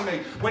 listen to me.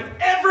 When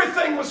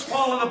everything was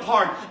falling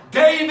apart,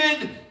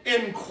 David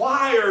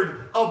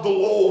inquired of the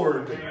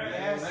Lord,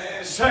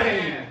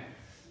 saying,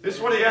 This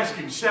is what he asked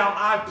him. Shall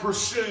I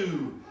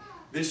pursue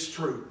this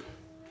troop?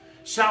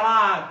 Shall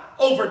I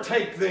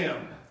overtake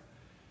them?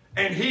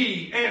 And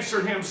he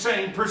answered him,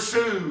 saying,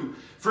 Pursue,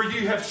 for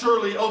you have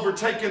surely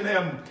overtaken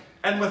them,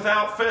 and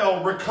without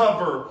fail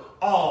recover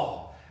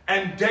all.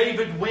 And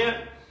David went,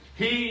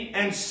 he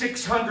and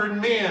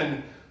 600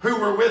 men who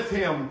were with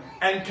him,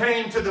 and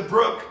came to the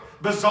brook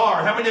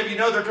Bizarre. How many of you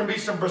know there can be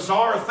some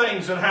bizarre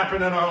things that happen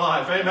in our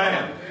life?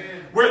 Amen.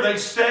 Where they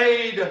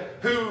stayed,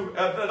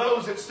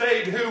 those that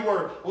stayed who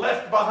were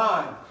left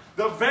behind.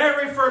 The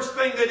very first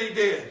thing that he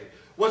did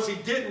was he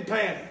didn't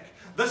panic.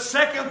 The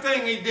second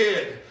thing he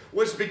did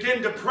was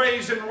begin to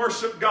praise and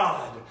worship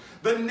God.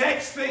 The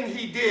next thing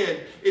he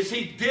did is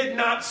he did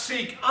not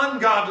seek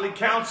ungodly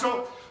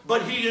counsel,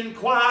 but he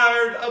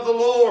inquired of the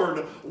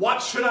Lord,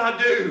 what should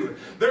I do?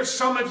 There's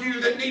some of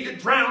you that need to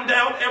drown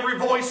out every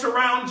voice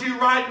around you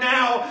right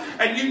now,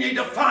 and you need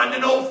to find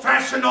an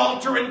old-fashioned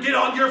altar and get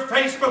on your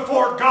face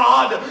before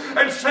God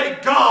and say,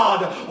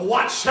 God,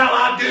 what shall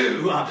I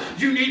do?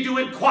 You need to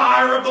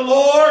inquire of the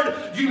Lord.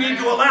 You need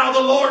to allow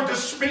the Lord to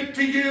speak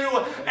to you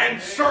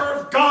and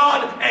serve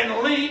God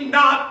and lean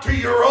not to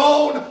your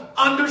own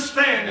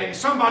understanding.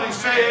 Somebody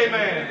say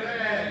amen.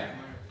 Amen.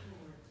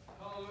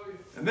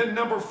 And then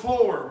number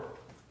 4,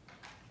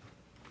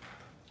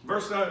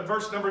 verse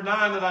number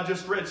 9 that I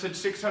just read said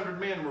 600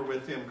 men were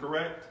with him,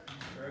 correct?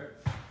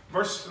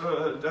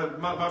 Correct.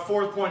 My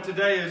fourth point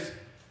today is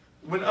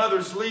when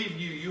others leave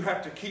you, you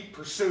have to keep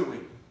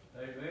pursuing.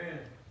 Amen.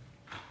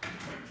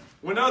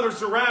 When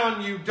others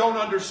around you don't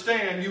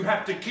understand, you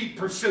have to keep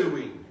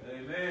pursuing.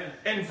 Amen.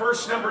 In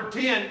verse number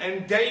 10,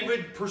 and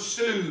David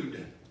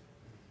pursued.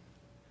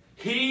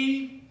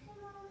 He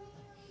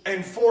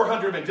and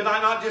 400 men. Did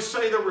I not just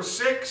say there were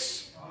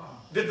 6?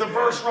 Did the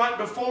verse right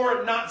before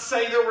it not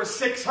say there were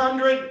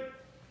 600?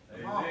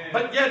 Amen.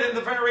 But yet in the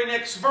very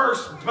next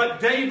verse, but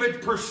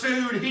David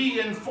pursued,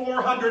 he and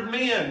 400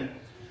 men,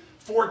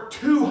 for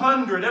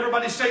 200,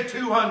 everybody say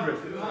 200,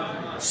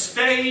 200.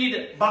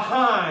 Stayed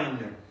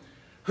behind,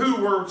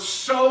 who were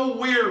so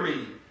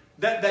weary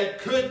that they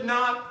could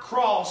not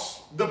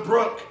cross the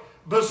brook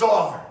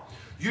Bizarre.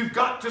 You've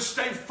got to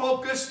stay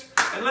focused.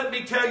 And let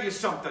me tell you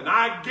something.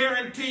 I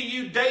guarantee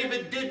you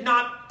David did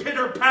not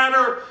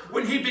pitter-patter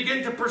when he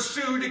began to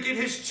pursue to get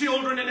his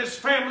children and his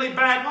family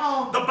back.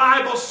 The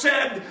Bible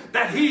said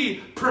that he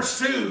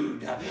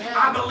pursued.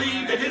 I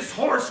believe that his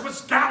horse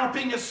was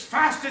galloping as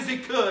fast as he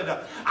could.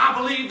 I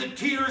believe the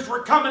tears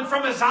were coming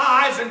from his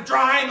eyes and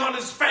drying on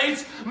his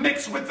face,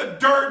 mixed with the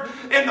dirt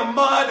and the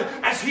mud,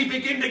 as he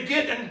began to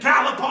get and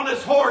gallop on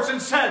his horse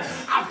and said,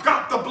 I've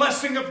got the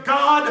blessing of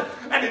God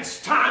and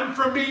it's time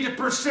for me to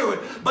pursue it.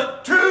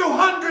 But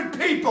 200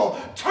 people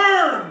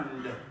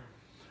turned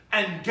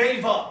and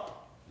gave up.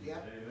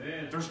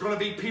 Amen. There's going to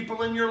be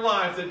people in your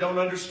life that don't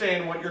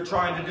understand what you're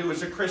trying to do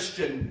as a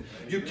Christian.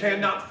 You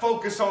cannot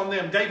focus on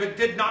them. David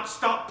did not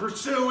stop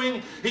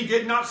pursuing. He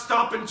did not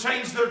stop and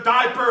change their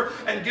diaper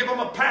and give them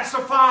a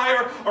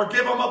pacifier or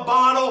give them a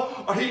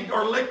bottle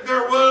or lick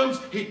their wounds.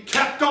 He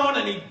kept on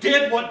and he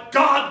did what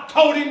God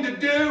told him to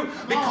do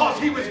because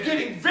he was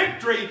getting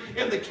victory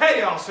in the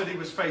chaos that he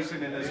was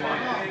facing in his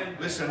life.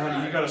 Listen,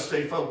 honey, you got to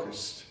stay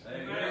focused.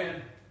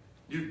 Amen.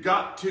 You've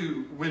got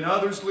to, when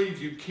others leave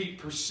you,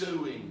 keep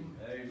pursuing.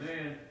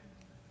 Amen.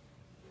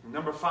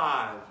 Number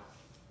 5,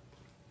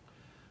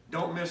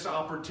 don't miss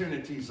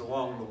opportunities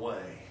along the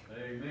way.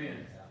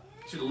 Amen. I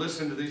want you to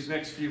listen to these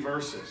next few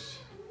verses.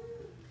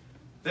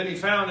 Then he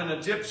found an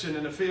Egyptian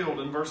in a field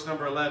in verse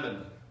number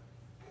 11.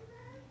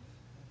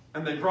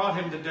 And they brought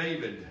him to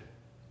David.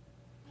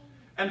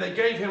 And they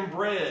gave him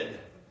bread,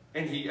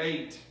 and he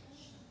ate.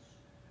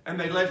 And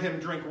they let him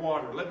drink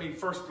water. Let me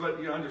first let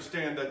you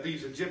understand that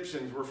these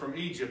Egyptians were from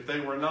Egypt.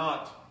 They were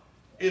not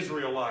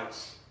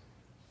Israelites.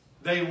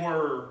 They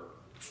were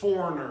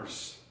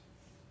foreigners.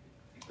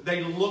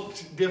 They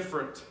looked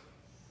different.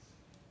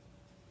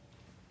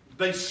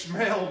 They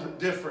smelled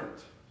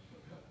different.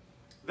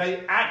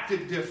 They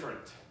acted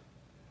different.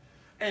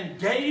 And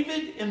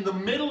David, in the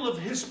middle of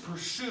his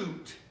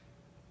pursuit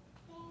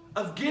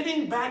of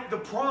getting back the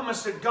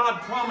promise that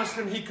God promised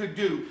him he could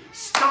do,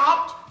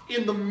 stopped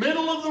in the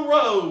middle of the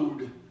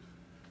road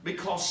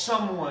because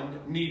someone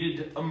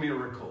needed a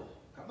miracle.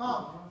 Come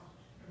on.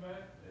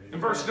 In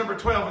verse number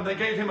 12, and they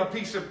gave him a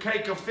piece of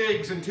cake of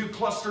figs and 2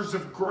 clusters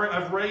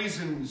of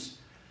raisins.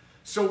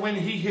 So when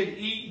he had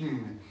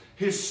eaten,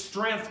 his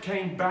strength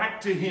came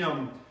back to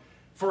him,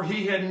 for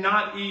he had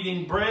not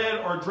eaten bread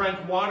or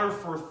drank water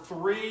for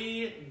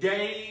 3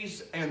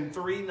 days and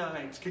 3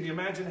 nights. Can you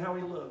imagine how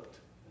he looked?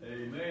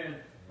 Amen.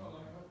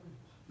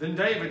 Then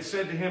David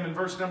said to him in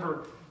verse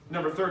number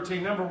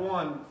 13, number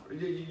 1,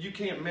 you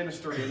can't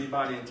minister to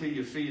anybody until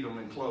you feed them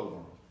and clothe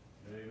them.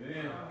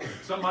 Amen.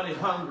 Somebody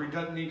hungry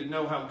doesn't need to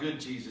know how good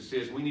Jesus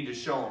is. We need to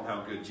show them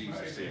how good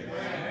Jesus is.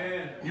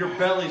 Amen. Your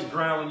belly's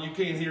growling. You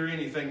can't hear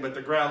anything but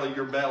the growl of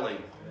your belly.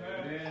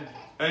 Amen.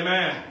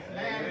 Amen.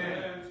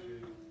 Amen.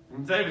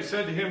 And David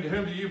said to him, to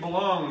whom do you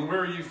belong and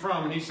where are you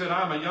from? And he said,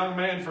 I'm a young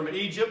man from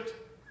Egypt,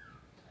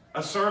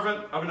 a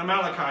servant of an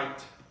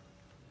Amalekite.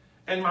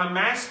 and my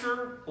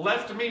master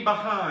left me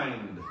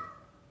behind,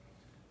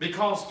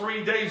 because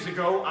 3 days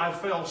ago I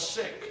fell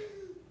sick.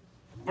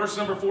 Verse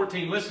number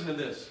 14, listen to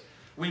this.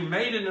 We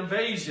made an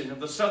invasion of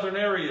the southern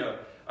area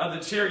of the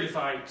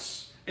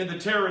Cherethites in the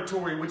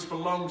territory which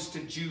belongs to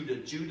Judah.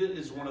 Judah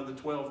is one of the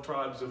 12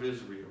 tribes of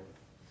Israel.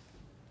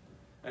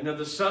 And of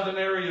the southern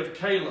area of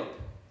Caleb.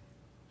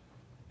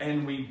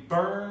 And we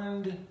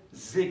burned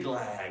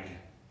Ziklag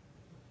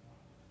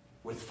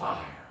with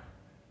fire.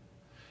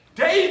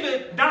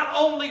 David not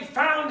only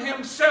found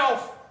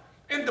himself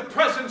in the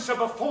presence of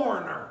a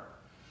foreigner,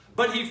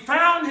 but he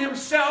found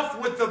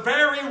himself with the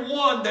very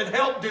one that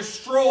helped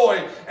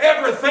destroy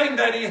everything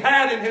that he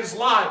had in his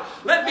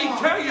life. Let me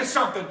tell you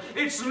something.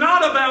 It's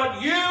not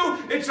about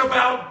you. It's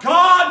about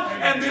God.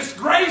 And this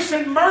grace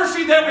and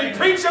mercy that we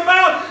preach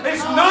about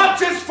is not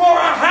just for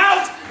our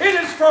house. It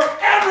is for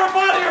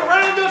everybody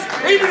around us.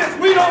 Even if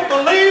we don't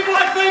believe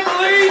like they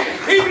believe,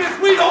 even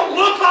if we don't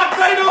look like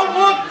they don't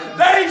look,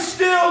 they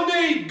still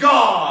need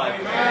God.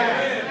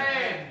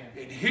 Amen.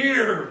 And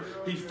here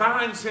he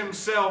finds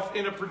himself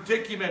in a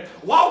predicament.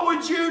 What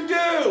would you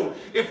do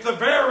if the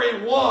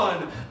very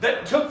one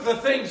that took the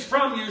things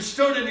from you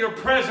stood in your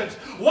presence?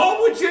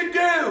 What would you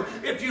do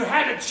if you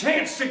had a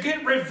chance to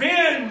get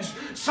revenge?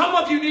 Some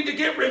of you need to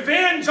get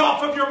revenge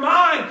off of your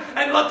mind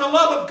and let the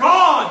love of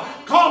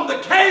God calm the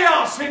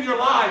chaos in your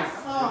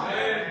life.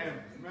 Amen.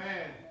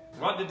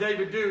 What did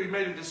David do? He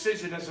made a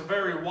decision as a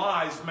very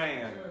wise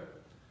man.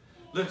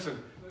 Listen,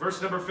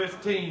 verse number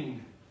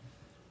 15.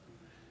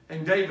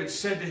 And David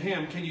said to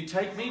him, can you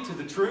take me to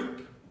the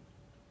troop?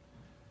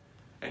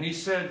 And he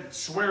said,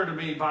 swear to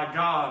me by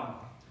God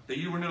that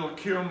you will not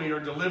kill me or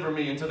deliver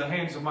me into the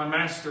hands of my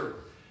master,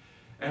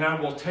 and I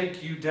will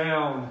take you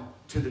down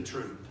to the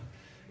troop.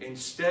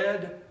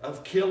 Instead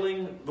of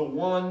killing the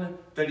one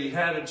that he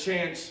had a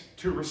chance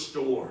to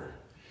restore,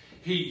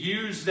 he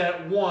used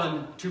that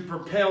one to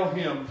propel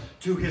him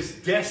to his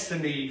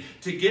destiny,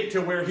 to get to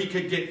where he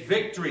could get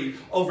victory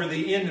over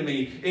the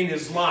enemy in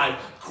his life.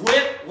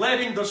 Quit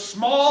letting the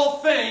small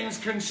things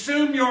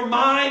consume your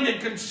mind and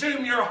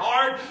consume your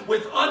heart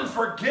with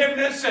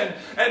unforgiveness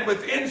and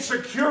with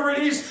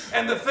insecurities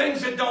and the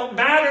things that don't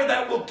matter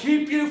that will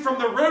keep you from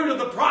the root of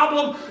the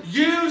problem.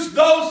 Use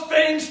those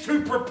things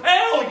to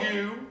propel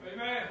you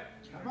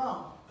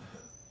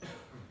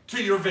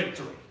to your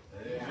victory.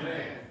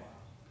 Amen.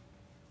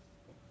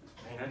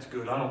 That's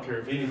good. I don't care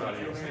if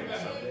anybody else thinks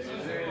so.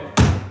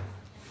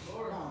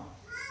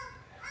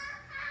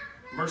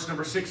 Verse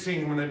number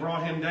 16, when they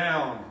brought him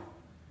down,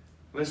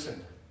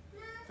 listen,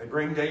 they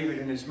bring David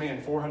and his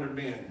men, 400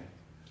 men,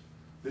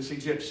 this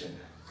Egyptian,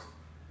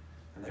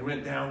 and they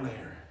went down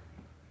there.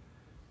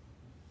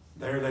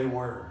 There they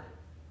were,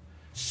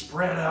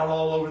 spread out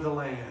all over the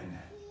land,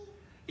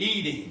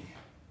 eating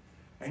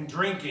and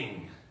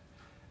drinking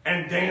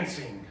and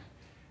dancing,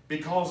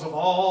 because of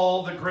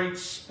all the great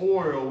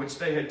spoil which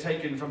they had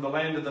taken from the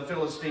land of the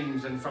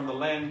Philistines and from the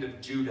land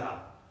of Judah.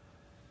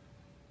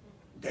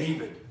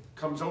 David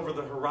comes over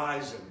the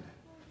horizon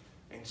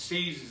and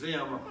sees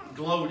them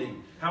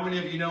gloating. How many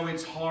of you know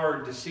it's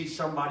hard to see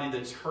somebody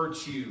that's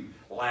hurt you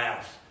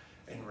laugh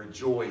and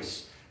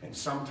rejoice? And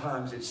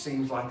sometimes it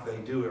seems like they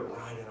do it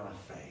right in our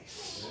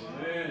face.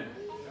 Amen.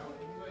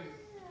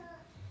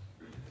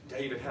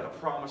 David had a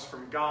promise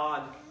from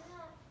God,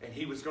 and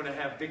he was going to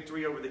have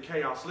victory over the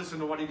chaos. Listen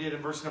to what he did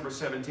in verse number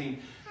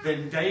 17.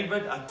 Then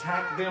David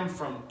attacked them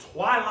from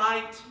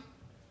twilight.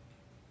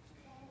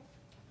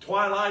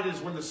 Twilight is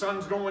when the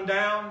sun's going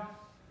down,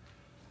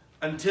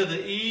 until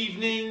the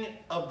evening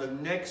of the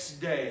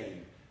next day.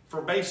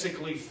 For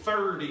basically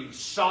 30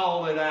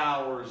 solid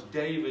hours,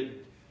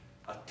 David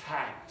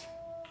attacked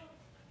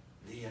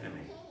the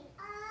enemy.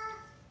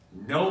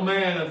 No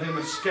man of them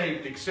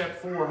escaped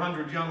except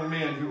 400 young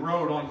men who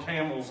rode on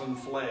camels and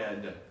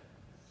fled.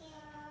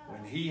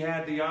 When he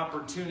had the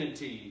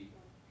opportunity,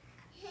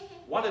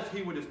 what if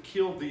he would have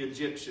killed the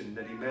Egyptian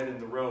that he met in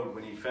the road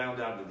when he found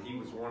out that he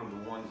was one of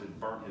the ones that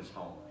burnt his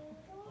home?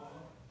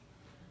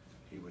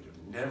 He would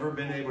have never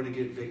been able to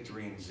get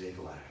victory in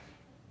Ziklag.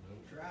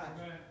 Try.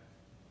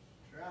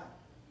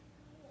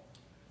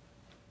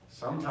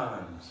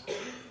 Sometimes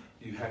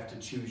you have to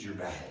choose your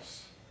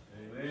battles.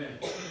 Amen.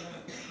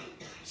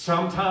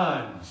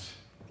 Sometimes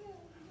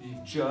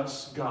you've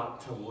just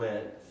got to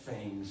let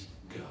things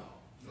go.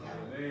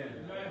 Amen.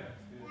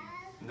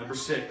 Number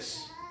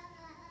 6,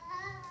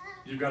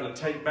 you've got to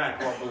take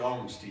back what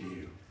belongs to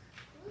you.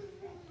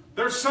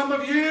 There's some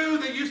of you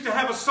that used to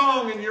have a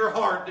song in your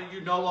heart that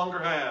you no longer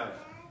have.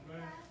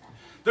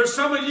 There's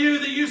some of you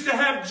that used to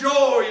have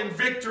joy and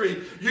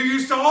victory. You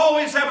used to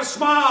always have a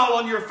smile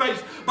on your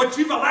face, but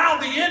you've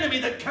allowed the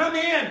enemy to come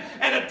in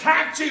and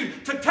attack you,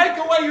 to take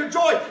away your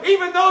joy.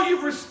 Even though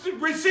you've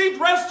received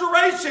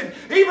restoration,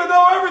 even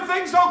though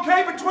everything's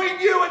okay between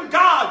you and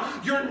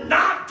God, you're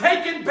not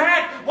taking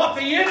back what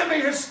the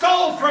enemy has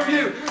stole from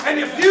you. And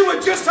if you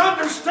would just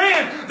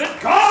understand that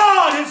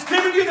God has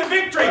given you the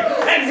victory,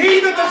 and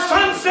he that the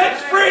Son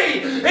sets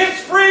free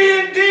is free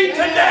indeed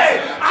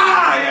today.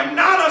 I am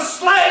not a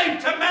slave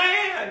to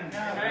man.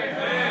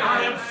 Amen.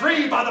 I am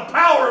free by the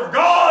power of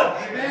God.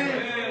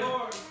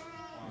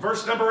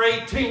 Verse number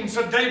 18,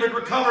 so David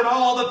recovered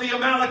all that the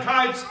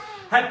Amalekites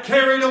had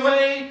carried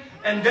away,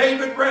 and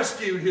David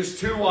rescued his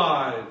 2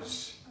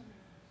 wives.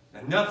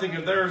 And nothing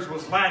of theirs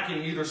was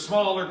lacking, either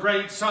small or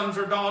great, sons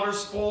or daughters,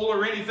 spoil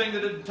or anything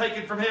that had been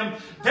taken from him.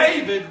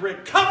 David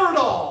recovered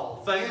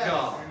all, thank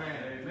God.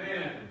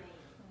 Amen.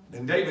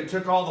 Then David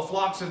took all the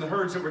flocks and the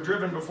herds that were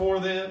driven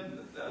before them,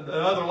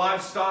 the other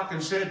livestock,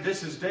 and said,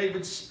 this is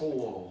David's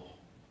spoil.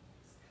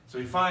 So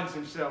he finds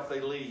himself,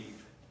 they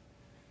leave.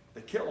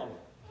 They kill him.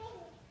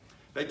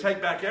 They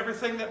take back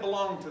everything that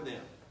belonged to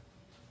them.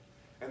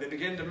 And they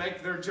begin to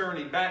make their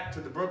journey back to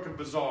the brook of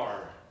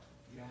Bazaar.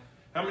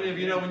 How many of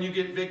you know when you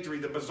get victory,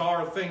 the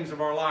bizarre things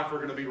of our life are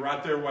going to be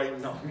right there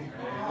waiting on you?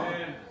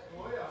 Amen.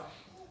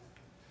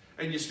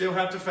 And you still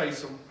have to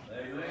face them.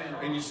 Amen.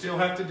 And you still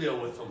have to deal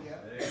with them.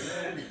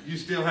 Amen. You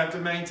still have to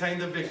maintain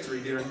the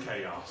victory during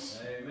chaos.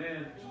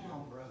 Amen.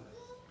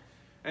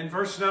 And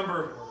verse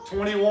number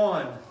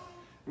 21.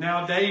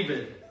 Now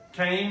David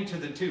came to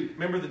the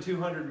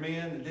 200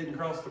 men that didn't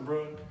cross the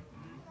brook?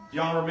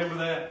 Y'all remember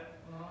that?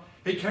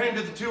 He came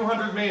to the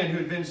 200 men who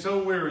had been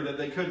so weary that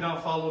they could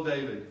not follow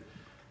David,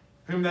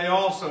 whom they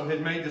also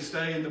had made to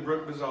stay in the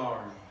brook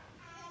Bazaar.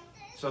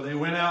 So they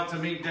went out to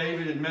meet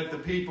David and met the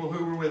people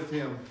who were with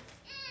him.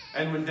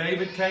 And when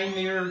David came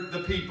near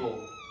the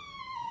people,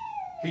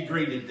 he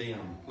greeted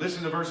them.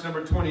 Listen to verse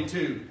number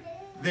 22.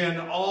 Then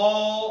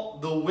all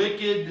the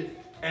wicked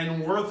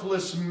and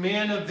worthless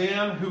men of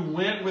them who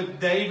went with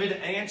David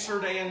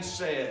answered and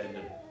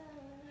said,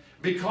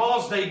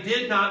 because they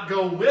did not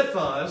go with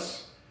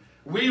us,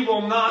 we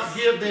will not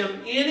give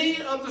them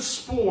any of the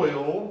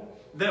spoil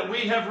that we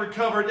have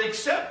recovered,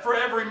 except for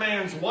every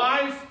man's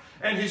wife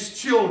and his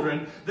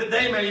children, that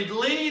they may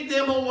lead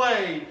them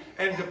away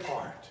and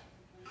depart.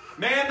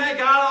 Man, they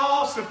got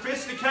all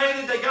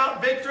sophisticated. They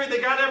got victory. They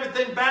got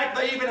everything back.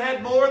 They even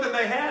had more than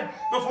they had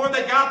before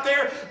they got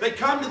there. They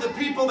come to the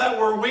people that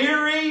were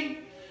weary,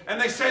 and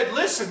they said,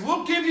 listen,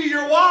 we'll give you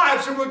your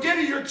wives and we'll give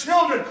you your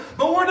children,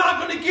 but we're not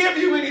going to give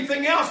you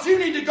anything else. You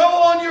need to go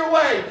on your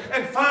way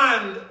and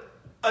find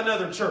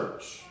another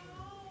church.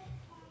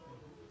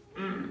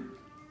 Amen.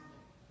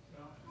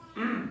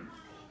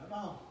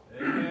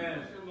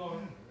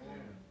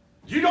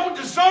 You don't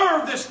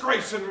deserve this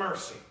grace and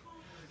mercy.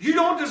 You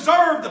don't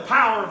deserve the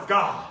power of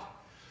God.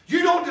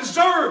 You don't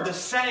deserve the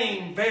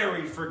same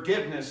very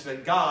forgiveness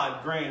that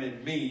God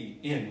granted me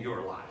in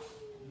your life.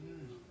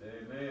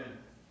 Amen.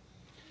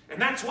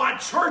 And that's why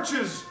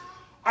churches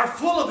are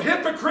full of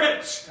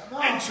hypocrites,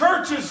 and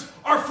churches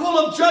are full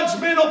of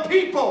judgmental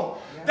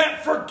people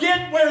that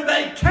forget where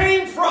they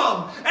came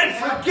from and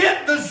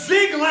forget the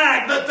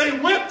zigzag that they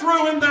went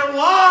through in their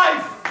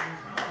life.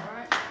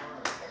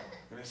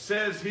 And it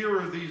says here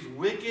are these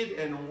wicked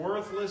and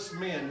worthless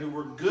men who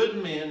were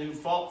good men who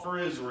fought for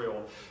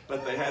Israel,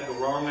 but they had the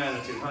wrong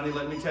attitude. Honey,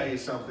 let me tell you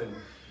something.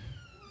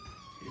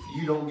 If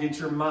you don't get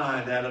your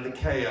mind out of the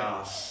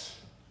chaos,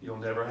 you'll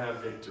never have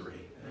victory.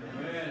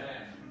 Amen.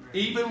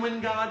 Even when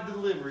God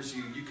delivers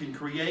you, you can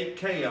create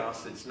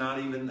chaos that's not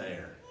even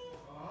there.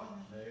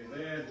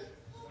 Amen.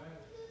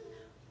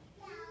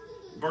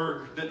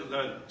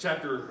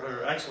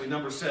 Actually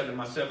number 7,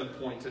 my 7th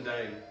point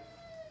today,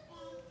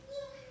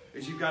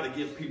 is you've got to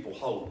give people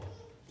hope.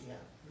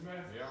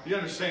 You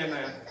understand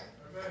that?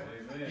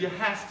 Amen. You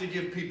have to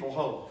give people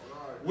hope.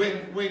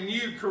 When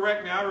you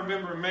correct me, I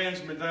remember in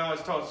management, they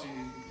always taught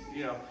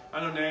you, I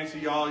know Nancy,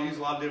 y'all use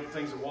a lot of different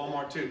things at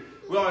Walmart too.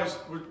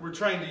 We're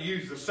trained to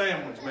use the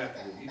sandwich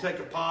method. You take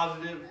a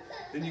positive,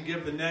 then you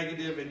give the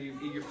negative, and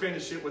you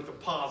finish it with the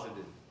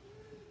positive.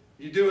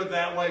 You do it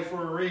that way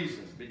for a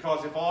reason.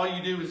 Because if all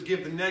you do is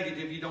give the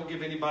negative, you don't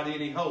give anybody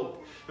any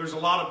hope. There's a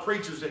lot of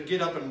preachers that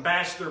get up and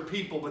bash their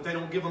people, but they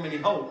don't give them any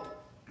hope.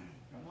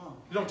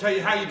 They don't tell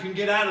you how you can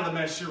get out of the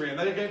mess you're in.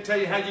 They don't tell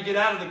you how you get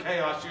out of the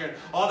chaos you're in.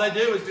 All they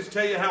do is just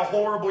tell you how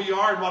horrible you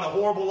are and what a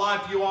horrible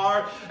life you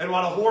are and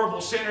what a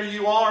horrible sinner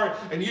you are,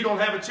 and you don't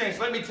have a chance.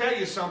 Let me tell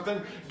you something.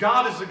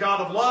 God is a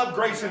God of love,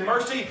 grace, and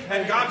mercy,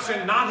 and God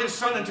sent not His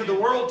Son into the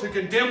world to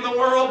condemn the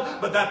world,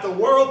 but that the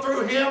world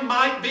through Him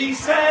might be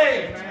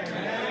saved.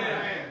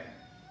 Amen.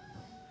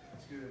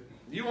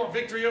 You want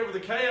victory over the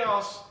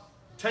chaos?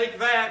 Take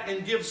that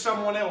and give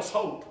someone else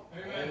hope.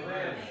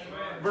 Amen.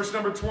 Verse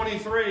number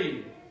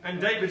 23. And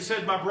David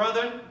said, my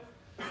brethren,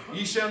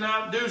 ye shall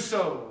not do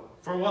so,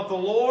 for what the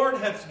Lord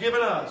hath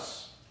given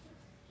us,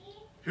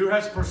 who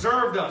has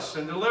preserved us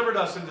and delivered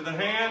us into the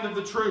hand of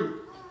the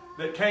troop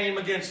that came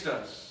against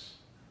us.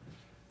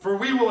 For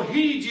we will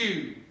heed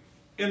you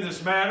in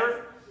this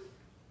matter.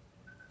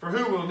 For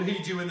who will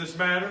heed you in this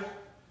matter?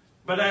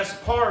 But as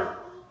part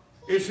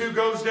is who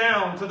goes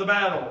down to the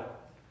battle,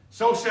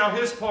 so shall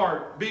his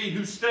part be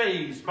who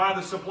stays by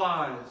the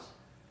supplies.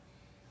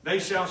 They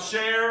shall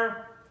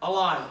share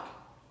alike.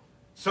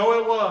 So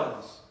it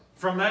was,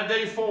 from that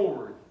day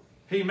forward,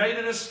 he made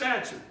it a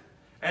statute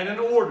and an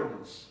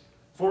ordinance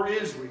for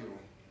Israel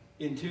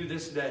into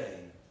this day.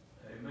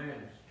 Amen.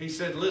 He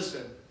said,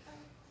 listen,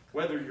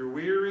 whether you're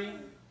weary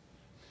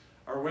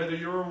or whether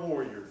you're a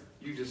warrior,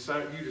 you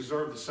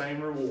deserve the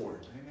same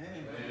reward.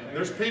 Amen.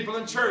 There's people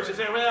in church that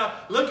say, well,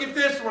 look at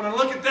this one and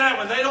look at that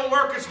one. They don't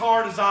work as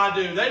hard as I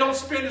do. They don't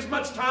spend as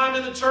much time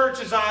in the church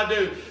as I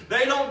do.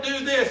 They don't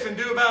do this and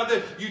do about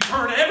this. You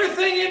turn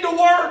everything into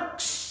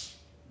works.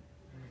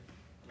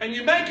 And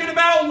you make it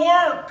about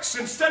works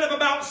instead of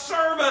about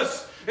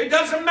service. It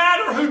doesn't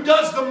matter who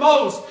does the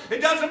most.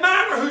 It doesn't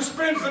matter who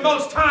spends the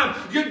most time.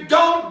 You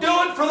don't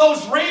do it for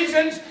those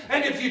reasons.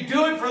 And if you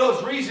do it for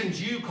those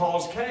reasons, you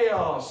cause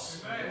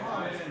chaos.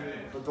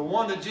 But the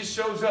one that just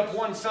shows up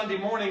one Sunday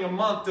morning a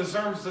month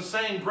deserves the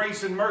same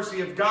grace and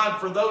mercy of God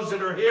for those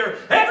that are here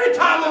every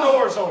time the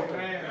door's open.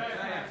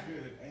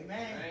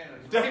 Amen.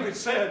 David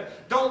said,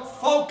 don't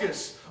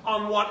focus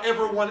on what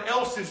everyone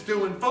else is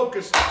doing.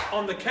 Focus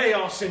on the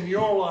chaos in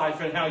your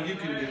life and how you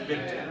can get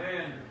victory.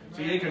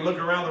 See, you can look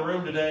around the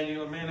room today and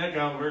you go, man, that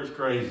guy over there is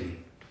crazy.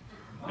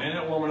 Man,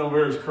 that woman over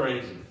there is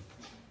crazy.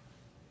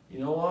 You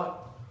know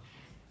what?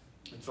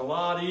 It's a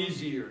lot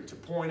easier to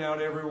point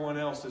out everyone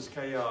else's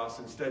chaos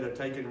instead of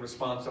taking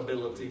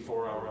responsibility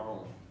for our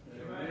own.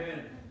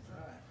 Amen.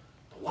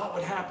 What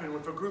would happen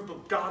if a group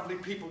of godly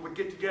people would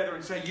get together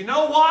and say, you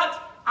know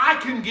what? I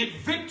can get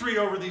victory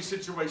over these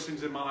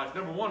situations in my life.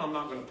 Number one, I'm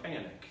not going to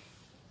panic.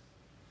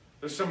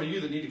 There's some of you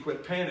that need to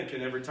quit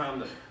panicking every time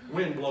the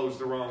wind blows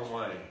the wrong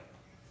way.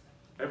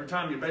 Every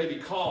time your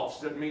baby coughs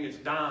doesn't mean it's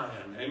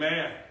dying.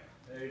 Amen.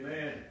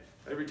 Amen.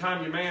 Every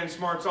time your man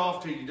smarts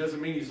off to you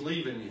doesn't mean he's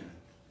leaving you.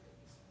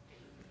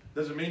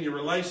 Doesn't mean your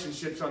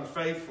relationship's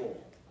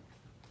unfaithful.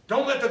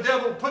 Don't let the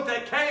devil put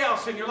that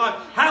chaos in your life.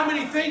 How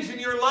many things in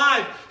your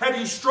life have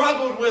you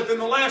struggled with in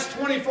the last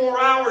 24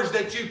 hours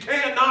that you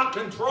cannot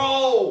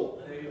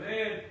control?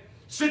 Amen.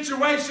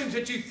 Situations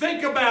that you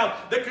think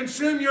about that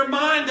consume your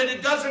mind, that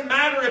it doesn't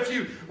matter if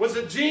you was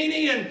a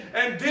genie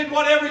and did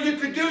whatever you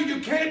could do. You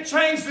can't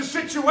change the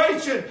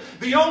situation.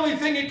 The only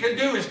thing it can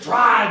do is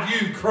drive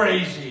you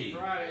crazy.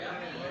 Right.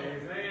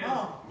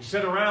 Amen. You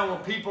sit around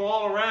with people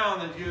all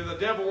around and the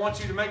devil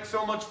wants you to make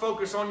so much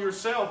focus on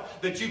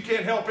yourself that you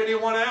can't help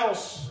anyone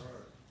else.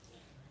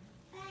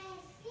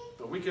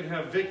 But we can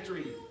have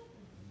victory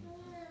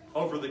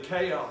over the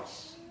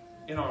chaos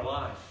in our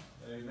life.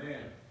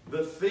 Amen.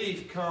 The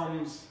thief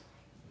comes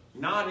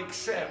not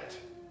except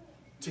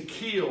to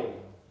kill,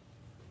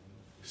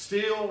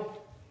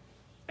 steal,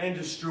 and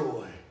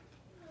destroy.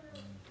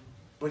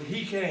 But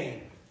he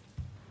came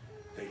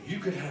that you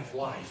could have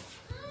life.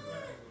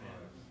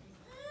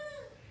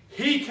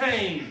 He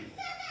came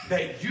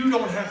that you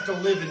don't have to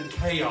live in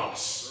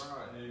chaos.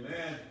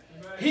 Amen.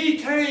 He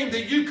came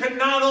that you could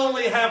not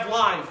only have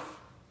life,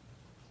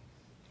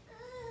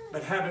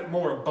 but have it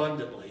more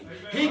abundantly.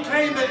 He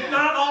came that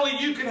not only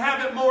you can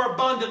have it more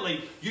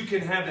abundantly, you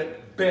can have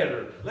it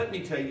better. Let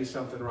me tell you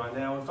something right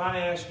now. If I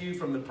ask you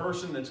from the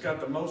person that's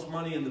got the most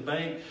money in the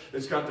bank,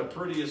 that's got the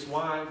prettiest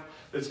wife,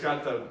 that's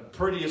got the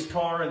prettiest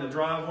car in the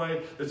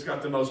driveway, that's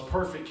got the most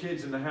perfect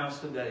kids in the house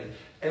today,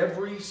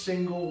 every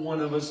single one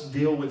of us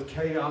deal with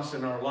chaos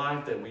in our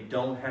life that we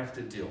don't have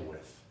to deal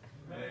with.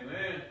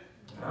 Amen.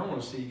 And I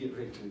want to see you get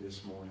victory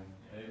this morning.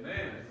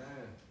 Amen.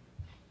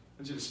 I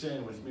want you to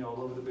stand with me all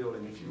over the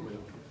building, if you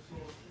will.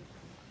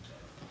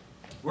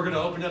 We're going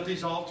to open up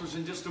these altars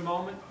in just a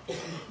moment.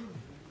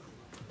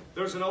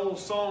 There's an old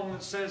song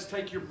that says,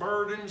 take your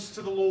burdens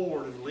to the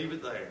Lord and leave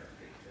it there.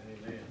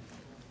 Amen.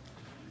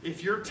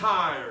 If you're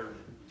tired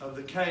of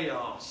the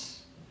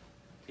chaos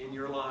in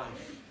your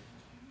life,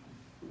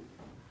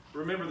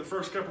 remember the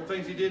first couple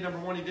things he did. Number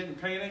one, he didn't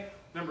panic.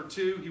 Number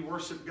two, he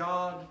worshiped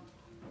God.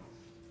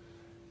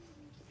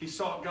 He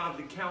sought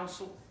godly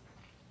counsel.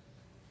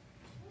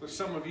 There's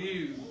some of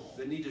you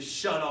that need to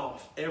shut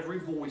off every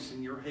voice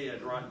in your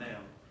head right now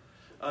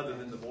other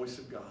than the voice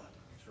of God.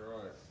 That's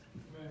right.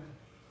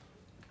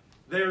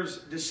 There's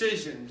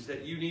decisions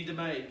that you need to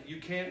make.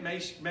 You can't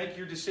make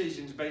your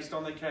decisions based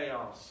on the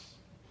chaos.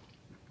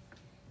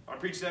 I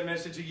preached that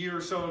message a year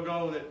or so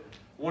ago that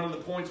one of the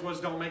points was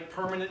don't make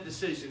permanent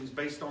decisions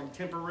based on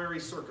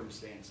temporary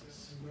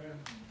circumstances. Amen.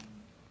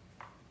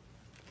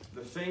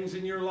 The things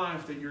in your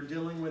life that you're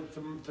dealing with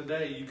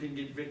today, you can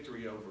get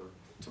victory over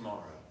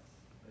tomorrow.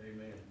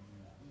 Amen.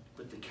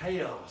 But the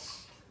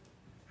chaos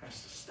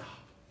has to stop.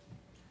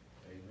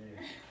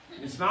 Amen.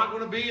 It's not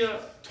going to be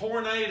a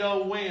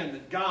tornado wind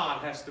that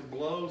God has to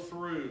blow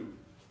through.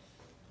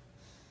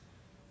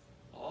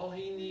 All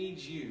He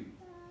needs you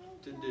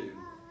to do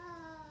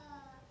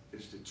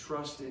is to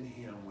trust in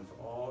Him with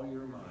all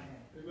your might.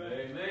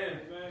 Amen.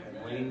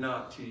 And lean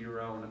not to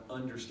your own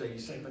understanding.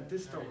 You say, but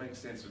this don't make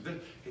sense.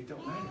 It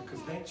don't matter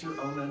because that's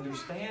your own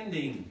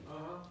understanding.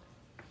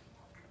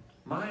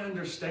 My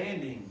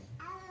understanding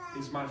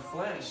is my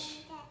flesh.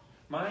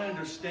 My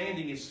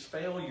understanding is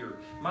failure.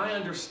 My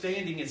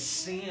understanding is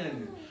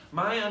sin.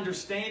 My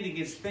understanding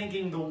is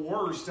thinking the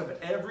worst of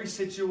every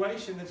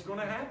situation that's going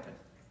to happen.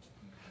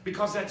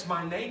 Because that's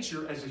my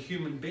nature as a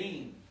human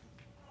being.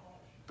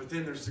 But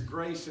then there's the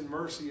grace and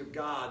mercy of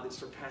God that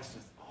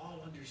surpasseth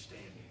all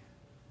understanding.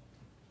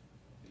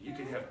 You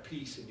can have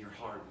peace in your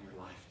heart and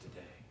your life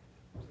today.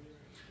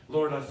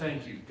 Lord, I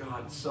thank you,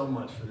 God, so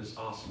much for this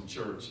awesome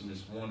church and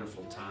this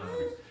wonderful time.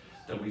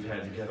 that we've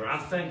had together. I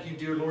thank you,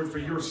 dear Lord, for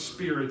your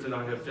spirit that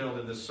I have felt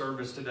in this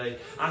service today.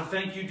 I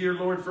thank you, dear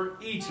Lord, for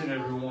each and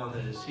every one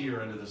that is here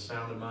under the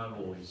sound of my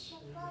voice.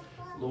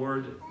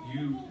 Lord,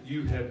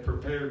 you have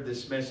prepared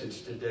this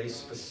message today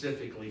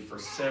specifically for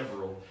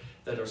several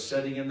that are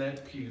sitting in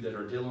that pew that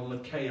are dealing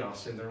with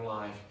chaos in their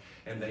life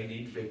and they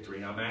need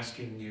victory. I'm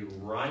asking you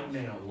right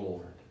now,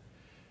 Lord,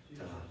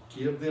 to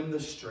give them the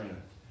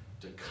strength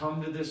to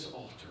come to this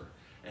altar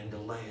and to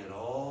lay it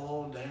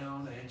all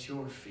down at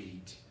your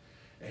feet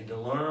and to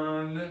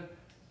learn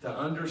to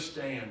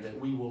understand that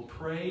we will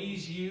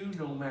praise you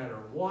no matter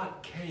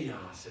what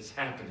chaos is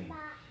happening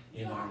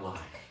in our life.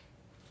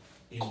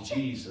 In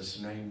Jesus'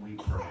 name we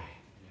pray.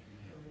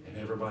 And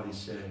everybody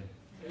said,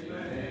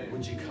 amen.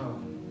 Would you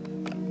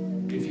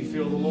come? If you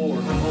feel the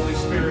Lord, the Holy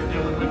Spirit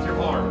dealing with your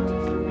heart,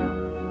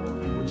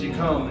 would you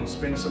come and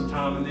spend some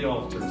time in the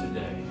altar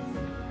today?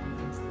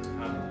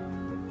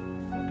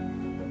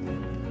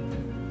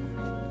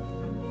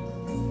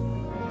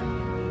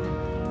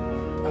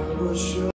 I was sure